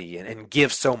generosity and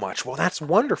give so much, well, that's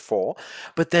wonderful,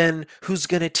 but then who's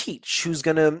going to teach? Who's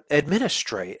going to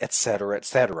administrate, etc.,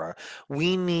 etc.?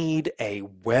 We need a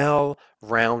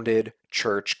well-rounded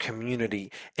church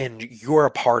community, and you're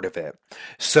a part of it.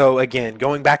 So again,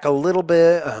 going back a little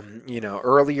bit,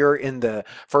 earlier in the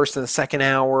first and the second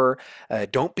hour,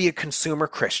 don't be a consumer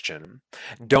Christian.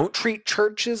 Don't treat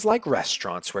churches like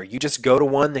restaurants where you just go to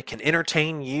one that can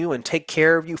entertain you and take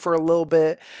care of you for a little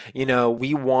bit.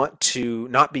 We want to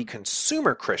not be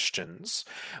consumer Christians.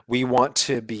 We want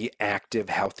to be active,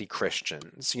 healthy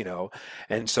Christians,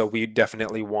 and so we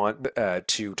definitely want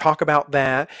to talk about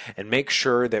that and make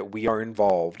sure that we are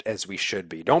involved as we should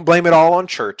be. Don't blame it all on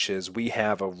churches. We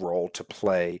have a role to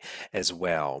play as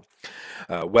well.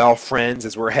 Well, friends,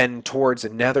 as we're heading towards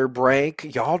another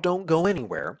break, y'all don't go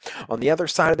anywhere. On the other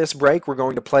side of this break, we're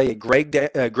going to play a Greg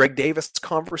Davis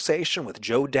conversation with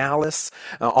Joe Dallas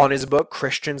on his book,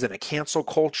 Christians in a Cancel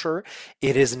Culture.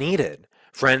 It is needed.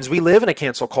 Friends, we live in a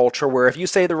cancel culture where if you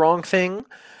say the wrong thing,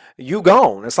 you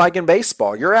gone. It's like in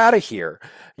baseball. You're out of here,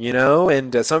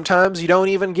 and sometimes you don't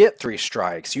even get 3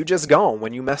 strikes. You just gone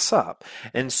when you mess up.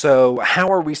 And so how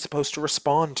are we supposed to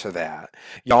respond to that?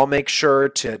 Y'all make sure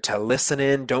to listen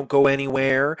in. Don't go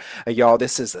anywhere. Y'all,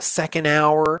 this is the second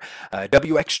hour,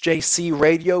 WXJC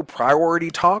Radio Priority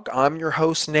Talk. I'm your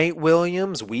host, Nate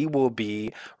Williams. We will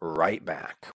be right back.